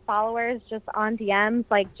dialogues with followers just on DMs,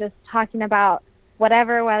 like just talking about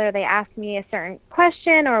whether they ask me a certain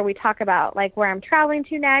question or we talk about like where I'm traveling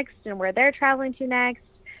to next and where they're traveling to next.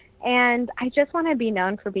 And I just want to be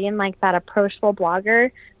known for being like that approachable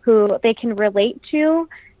blogger who they can relate to.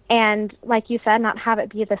 And like you said, not have it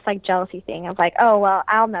be this like jealousy thing of like, oh, well,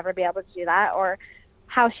 I'll never be able to do that, or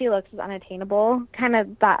how she looks is unattainable. Kind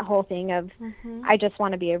of that whole thing of I just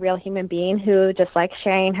want to be a real human being who just like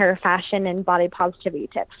sharing her fashion and body positivity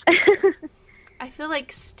tips. I feel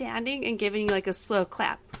like standing and giving you like a slow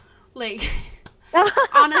clap. Like,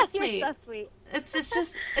 honestly, you're so sweet.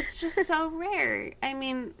 It's just so rare. I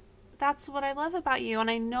mean, that's what I love about you.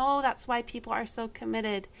 And I know that's why people are so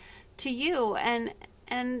committed to you.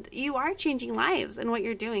 And you are changing lives in what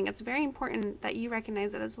you're doing. It's very important that you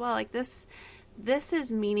recognize it as well. Like this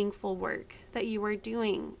is meaningful work that you are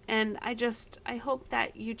doing. And I hope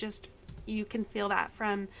that you can feel that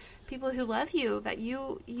from people who love you, that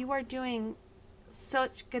you are doing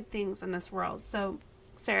such good things in this world. So,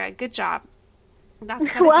 Sarah, good job. That's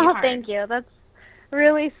gotta be hard. Thank you. That's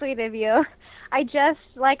really sweet of you. I just,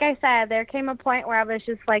 like I said, there came a point where I was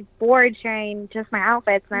just like bored sharing just my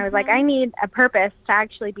outfits, and I was like, I need a purpose to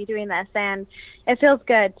actually be doing this. And it feels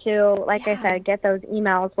good to, like I said, get those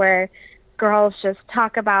emails where girls just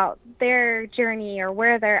talk about their journey or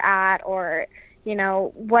where they're at, or,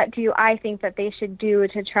 what do I think that they should do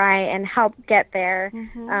to try and help get there.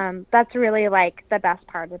 That's really like the best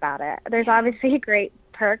part about it. There's obviously great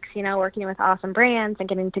perks, working with awesome brands and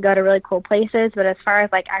getting to go to really cool places. But as far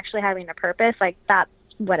as like actually having a purpose, like that's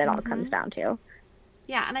what it all comes down to.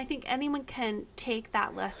 Yeah. And I think anyone can take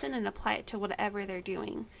that lesson and apply it to whatever they're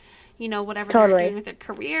doing. Whatever they're doing with their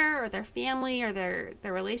career or their family or their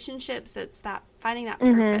relationships, it's that finding that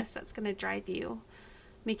purpose that's going to drive you,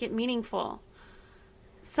 make it meaningful.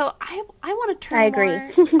 So I want to turn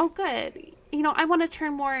more. Oh, good. I want to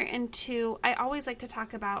turn more into, I always like to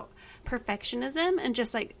talk about perfectionism and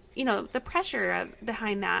just like, the pressure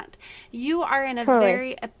behind that. You are in a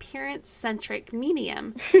very appearance-centric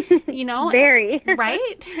medium, Very.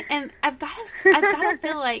 Right? And I've got to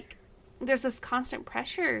feel like there's this constant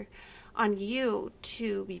pressure on you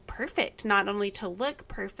to be perfect, not only to look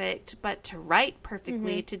perfect, but to write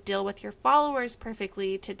perfectly, to deal with your followers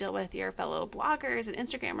perfectly, to deal with your fellow bloggers and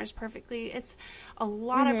Instagrammers perfectly. It's a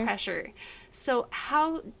lot of pressure. So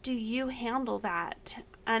how do you handle that?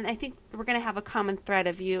 And I think we're going to have a common thread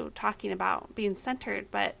of you talking about being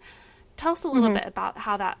centered, but tell us a little bit about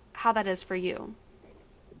how that is for you.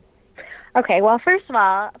 Okay, well, first of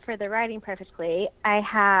all, for the writing perfectly, I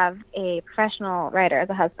have a professional writer as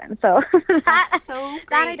a husband, so that's so great.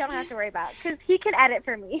 That I don't have to worry about, because he can edit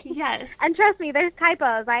for me. Yes. And trust me, there's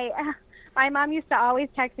typos. My mom used to always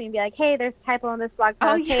text me and be like, hey, there's a typo in this blog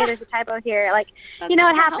post. Hey, there's a typo here. Like, that's it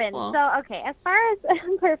happens. helpful. So, okay, as far as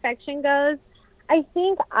perfection goes, I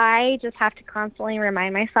think I just have to constantly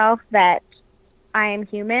remind myself that I am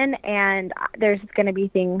human, and there's going to be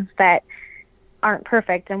things that aren't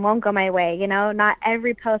perfect and won't go my way. Not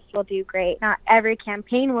every post will do great. Not every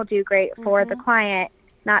campaign will do great for the client.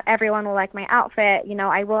 Not everyone will like my outfit.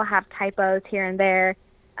 I will have typos here and there.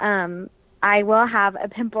 I will have a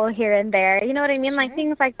pimple here and there. You know what I mean? Sure. Like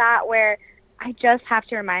things like that, where I just have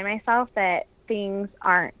to remind myself that things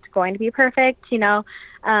aren't going to be perfect.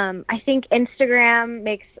 I think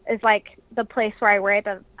Instagram is like the place where I worry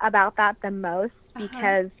about that the most,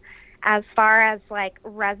 because as far as like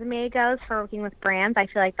resume goes for working with brands, I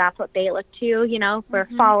feel like that's what they look to, you know, for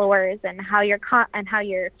followers and how your and how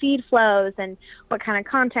your feed flows and what kind of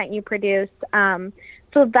content you produce.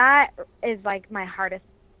 So that is like my hardest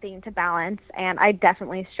thing to balance, and I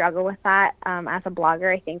definitely struggle with that as a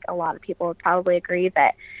blogger. I think a lot of people would probably agree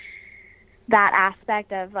that that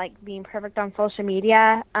aspect of like being perfect on social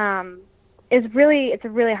media it's a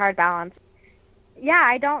really hard balance. Yeah,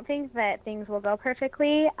 I don't think that things will go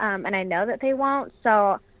perfectly, and I know that they won't.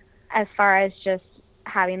 So as far as just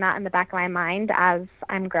having that in the back of my mind as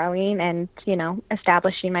I'm growing and, you know,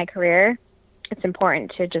 establishing my career, it's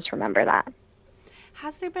important to just remember that.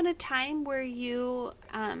 Has there been a time where you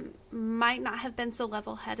might not have been so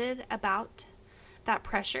level-headed about that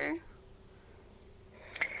pressure?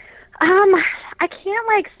 I can't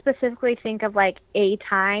like specifically think of like a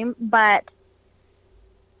time, but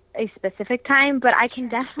a specific time, but I can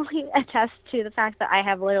definitely attest to the fact that I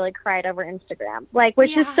have literally cried over Instagram, like,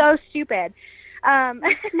 which is so stupid.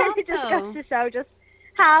 It's not, it just goes to show just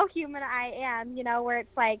how human I am, you know, where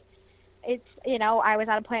it's like, it's, you know, I was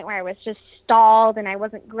at a point where I was just stalled and I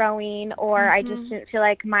wasn't growing, or I just didn't feel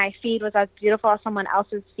like my feed was as beautiful as someone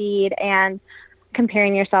else's feed, and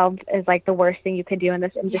comparing yourself is like the worst thing you could do in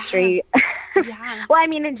this industry. Yeah. Well, I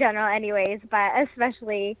mean, in general anyways, but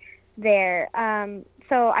especially there.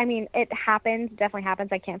 So, I mean, it happens, definitely happens.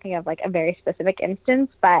 I can't think of like a very specific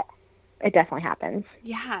instance, but it definitely happens.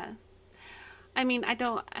 Yeah. I mean, I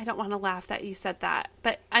don't want to laugh that you said that,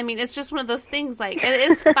 but I mean, it's just one of those things. Like,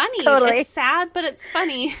 it is funny. Totally. It's sad, but it's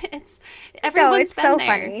funny. Everyone's been so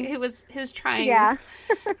there. Funny. Who's trying. Yeah.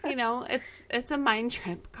 You know, it's a mind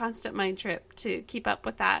trip, constant mind trip to keep up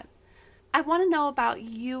with that. I want to know about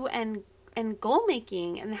you and goal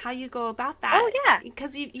making and how you go about that. Oh yeah,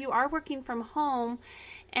 because you are working from home,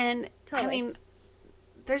 and totally. I mean,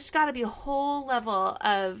 there's got to be a whole level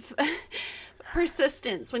of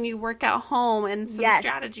persistence when you work at home and some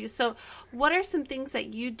strategies. So what are some things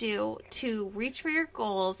that you do to reach for your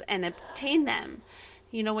goals and obtain them,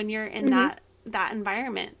 you know, when you're in that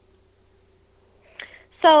environment?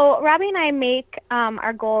 So Robbie and I make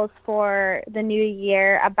our goals for the new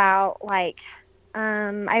year about like,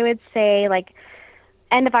 I would say like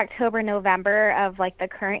end of October, November of like the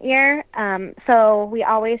current year. So we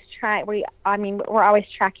always we're always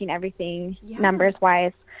tracking everything numbers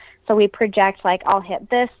wise. So we project like, I'll hit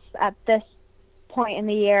this at this point in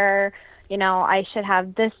the year, you know, I should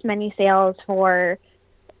have this many sales for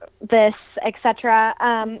this, etc.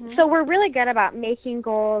 So we're really good about making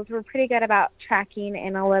goals. We're pretty good about tracking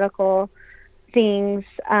analytical things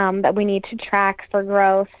that we need to track for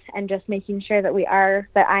growth, and just making sure that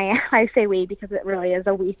I say we because it really is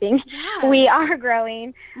a we thing. Yeah. We are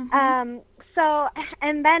growing. So,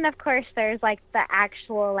 and then of course there's like the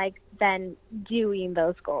actual like then doing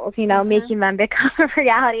those goals, you know, making them become a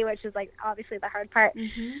reality, which is like obviously the hard part.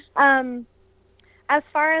 As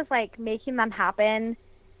far as like making them happen,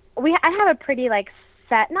 I have a pretty like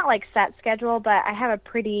not set schedule, but I have a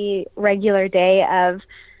pretty regular day of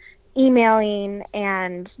emailing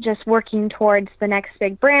and just working towards the next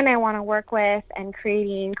big brand I want to work with, and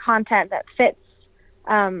creating content that fits,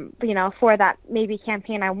 you know, for that maybe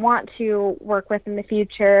campaign I want to work with in the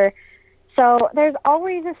future. So there's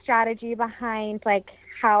always a strategy behind like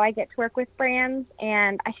how I get to work with brands.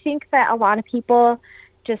 And I think that a lot of people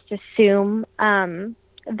just assume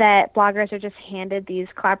that bloggers are just handed these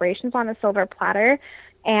collaborations on a silver platter.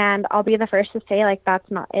 And I'll be the first to say, like, that's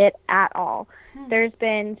not it at all. There's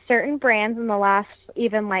been certain brands in the last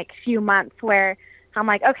even like few months where I'm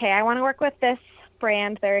like, okay, I want to work with this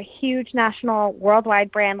brand. They're a huge national,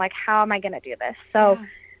 worldwide brand. Like, how am I going to do this? So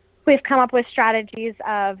we've come up with strategies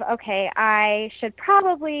of, okay, I should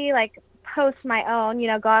probably like post my own, you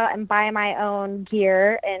know, go out and buy my own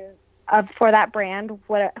gear and for that brand,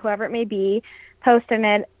 whoever it may be, post in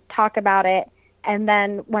it, talk about it. And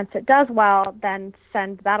then once it does well, then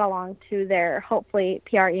send that along to their hopefully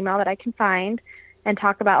PR email that I can find, and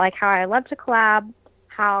talk about like how I love to collab,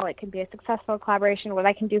 how it can be a successful collaboration, what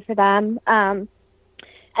I can do for them. And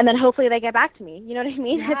then hopefully they get back to me. You know what I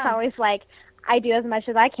mean? Yeah. It's always like I do as much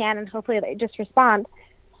as I can, and hopefully they just respond.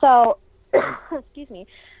 So, excuse me.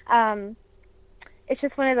 It's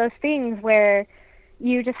just one of those things where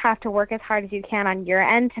you just have to work as hard as you can on your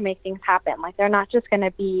end to make things happen. Like, they're not just going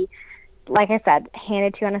to be, like I said,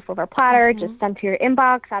 handed to you on a silver platter, just sent to your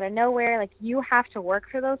inbox out of nowhere. Like, you have to work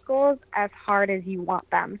for those goals as hard as you want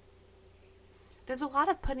them. There's a lot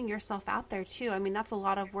of putting yourself out there, too. I mean, that's a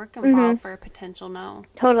lot of work involved for a potential no.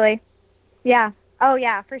 Totally. Yeah. Oh,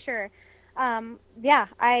 yeah, for sure. Yeah,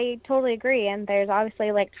 I totally agree. And there's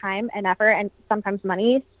obviously, like, time and effort and sometimes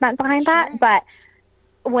money spent behind that. But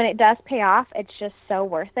when it does pay off, it's just so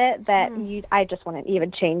worth it that I just wouldn't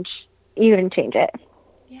even change it.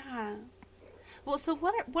 Yeah. Well, so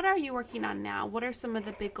what are you working on now? What are some of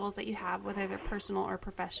the big goals that you have, whether they're personal or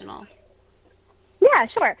professional? Yeah,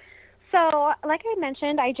 sure. So, like I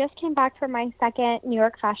mentioned, I just came back from my second New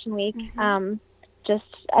York Fashion Week just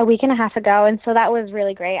a week and a half ago, and so that was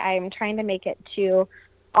really great. I'm trying to make it to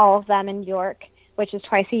all of them in New York, which is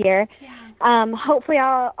twice a year. Yeah. Hopefully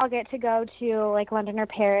I'll get to go to like London or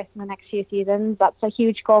Paris in the next few seasons. That's a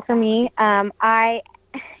huge goal for me. So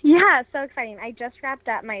exciting. I just wrapped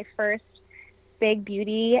up my first big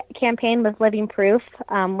beauty campaign with Living Proof,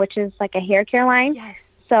 which is like a hair care line.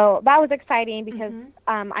 Yes. So that was exciting because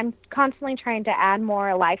I'm constantly trying to add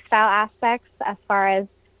more lifestyle aspects as far as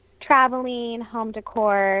traveling, home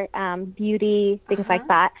decor, beauty, things like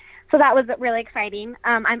that. So that was really exciting.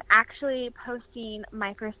 I'm actually posting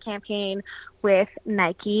my first campaign with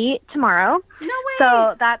Nike tomorrow. No way!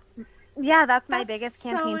 So that's my biggest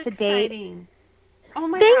campaign to date. Oh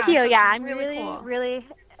my Thank gosh, you. that's Yeah, I'm really cool. really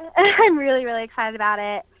I'm really excited about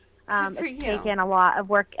it. It's taken a lot of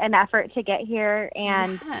work and effort to get here,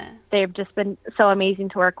 and they've just been so amazing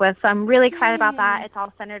to work with. So I'm really excited about that. It's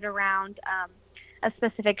all centered around a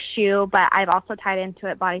specific shoe, but I've also tied into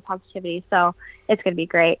it body positivity, so it's going to be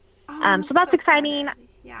great. So that's exciting. Excited.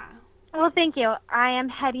 Yeah. Well, thank you. I am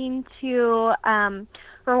heading to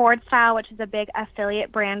Reward Style, which is a big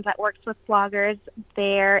affiliate brand that works with bloggers.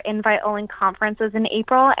 Their invite-only conference is in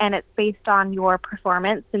April, and it's based on your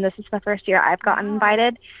performance, and this is the first year I've gotten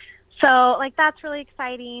invited. So, that's really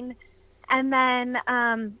exciting. And then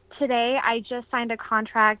today I just signed a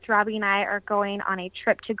contract. Robbie and I are going on a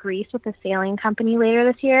trip to Greece with a sailing company later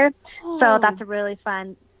this year. So that's a really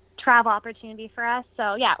fun travel opportunity for us.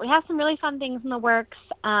 So, yeah, we have some really fun things in the works.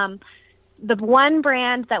 The one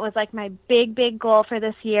brand that was like my big goal for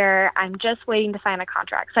this year, I'm just waiting to sign a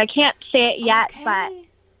contract. So I can't say it yet, but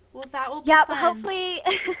well, that will be fun. Hopefully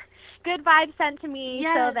good vibes sent to me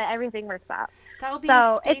so that everything works out. That will be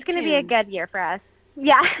so it's going to be a good year for us.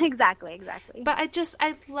 Yeah, exactly. But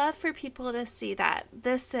I'd love for people to see that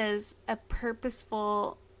this is a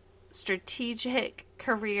purposeful, strategic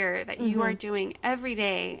career that you are doing every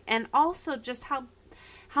day, and also just how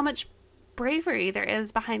much bravery there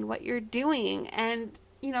is behind what you're doing, and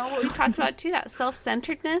what we talked about too, that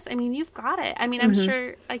self-centeredness. I mean, you've got it. I mean, I'm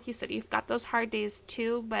sure, like you said, you've got those hard days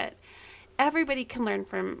too, but everybody can learn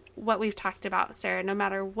from what we've talked about, Sarah, no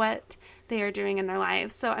matter what they are doing in their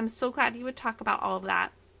lives. So I'm so glad you would talk about all of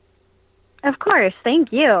that. Of course.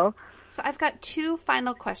 Thank you. So I've got two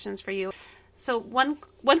final questions for you. So one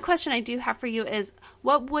question I do have for you is,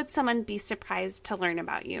 what would someone be surprised to learn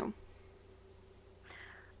about you?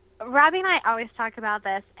 Robbie and I always talk about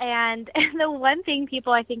this, and the one thing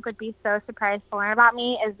people I think would be so surprised to learn about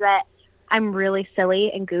me is that I'm really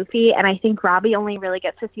silly and goofy, and I think Robbie only really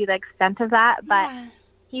gets to see the extent of that, but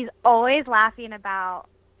he's always laughing about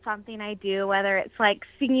something I do, whether it's like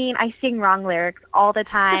singing. I sing wrong lyrics all the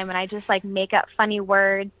time, and I just make up funny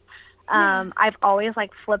words. I've always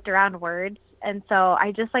flipped around words, and so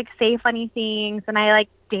I just say funny things, and I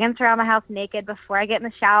dance around the house naked before I get in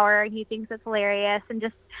the shower, and he thinks it's hilarious, and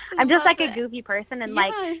I'm just a goofy person, and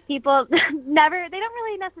people they don't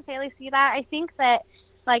really necessarily see that. I think that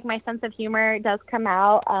my sense of humor does come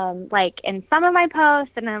out in some of my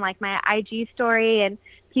posts and then my IG story, and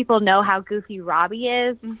people know how goofy Robbie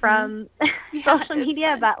is from social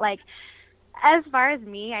media, but as far as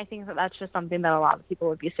me, I think that's just something that a lot of people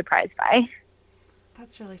would be surprised by.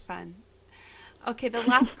 That's really fun. Okay, the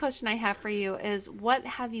last question I have for you is, what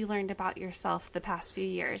have you learned about yourself the past few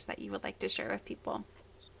years that you would like to share with people?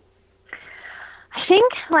 I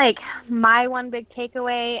think my one big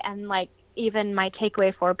takeaway, and even my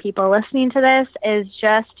takeaway for people listening to this, is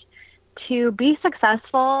just to be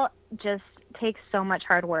successful just takes so much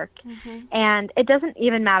hard work. And it doesn't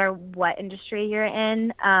even matter what industry you're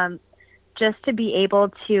in, just to be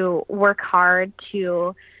able to work hard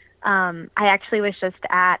to I actually was just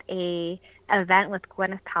at a event with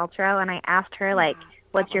Gwyneth Paltrow, and I asked her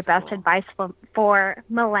what's your best advice for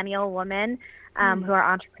millennial women who are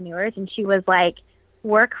entrepreneurs, and she was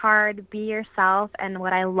work hard, be yourself. And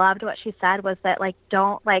what I loved what she said was that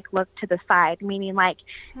don't look to the side, meaning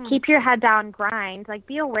keep your head down, grind,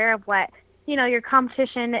 be aware of what your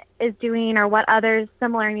competition is doing or what others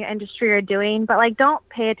similar in your industry are doing, but don't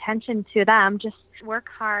pay attention to them. Just work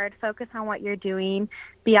hard, focus on what you're doing,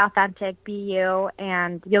 be authentic, be you,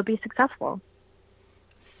 and you'll be successful.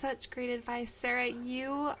 Such great advice, Sarah.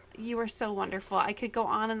 You are so wonderful. I could go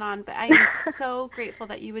on and on, but I am so grateful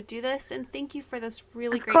that you would do this, and thank you for this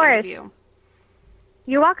really great interview.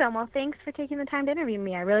 You're welcome. Well, thanks for taking the time to interview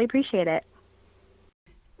me. I really appreciate it.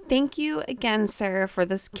 Thank you again, Sarah, for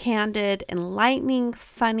this candid, enlightening,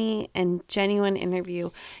 funny, and genuine interview.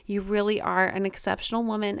 You really are an exceptional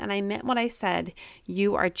woman, and I meant what I said.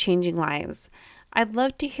 You are changing lives. I'd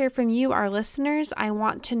love to hear from you, our listeners. I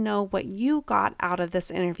want to know what you got out of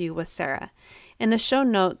this interview with Sarah. In the show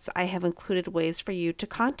notes, I have included ways for you to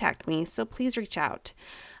contact me, so please reach out.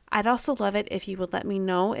 I'd also love it if you would let me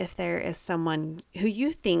know if there is someone who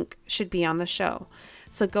you think should be on the show.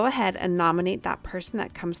 So go ahead and nominate that person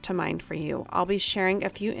that comes to mind for you. I'll be sharing a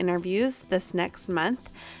few interviews this next month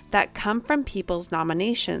that come from people's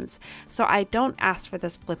nominations. So I don't ask for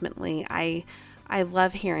this flippantly. I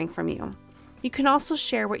love hearing from you. You can also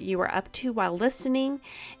share what you are up to while listening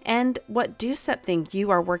and what do-something you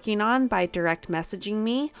are working on by direct messaging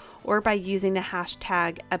me or by using the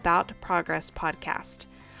hashtag #AboutProgressPodcast.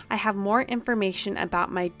 I have more information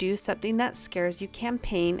about my Do Something That Scares You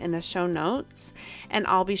campaign in the show notes, and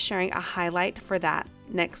I'll be sharing a highlight for that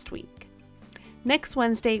next week. Next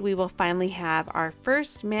Wednesday, we will finally have our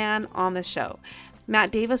first man on the show.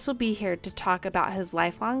 Matt Davis will be here to talk about his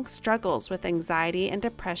lifelong struggles with anxiety and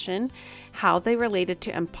depression, how they related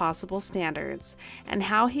to impossible standards, and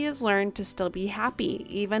how he has learned to still be happy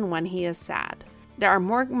even when he is sad. There are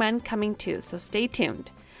more men coming too, so stay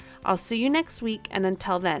tuned. I'll see you next week, and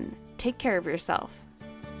until then, take care of yourself.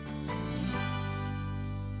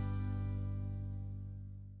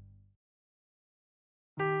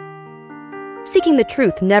 Seeking the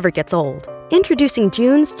truth never gets old. Introducing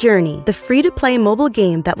June's Journey, the free-to-play mobile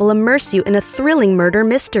game that will immerse you in a thrilling murder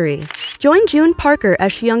mystery. Join June Parker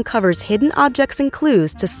as she uncovers hidden objects and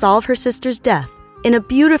clues to solve her sister's death in a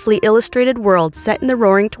beautifully illustrated world set in the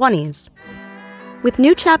Roaring '20s. With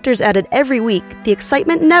new chapters added every week, the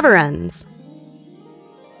excitement never ends.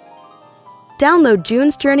 Download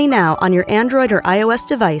June's Journey now on your Android or iOS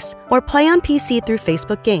device or play on PC through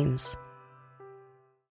Facebook Games.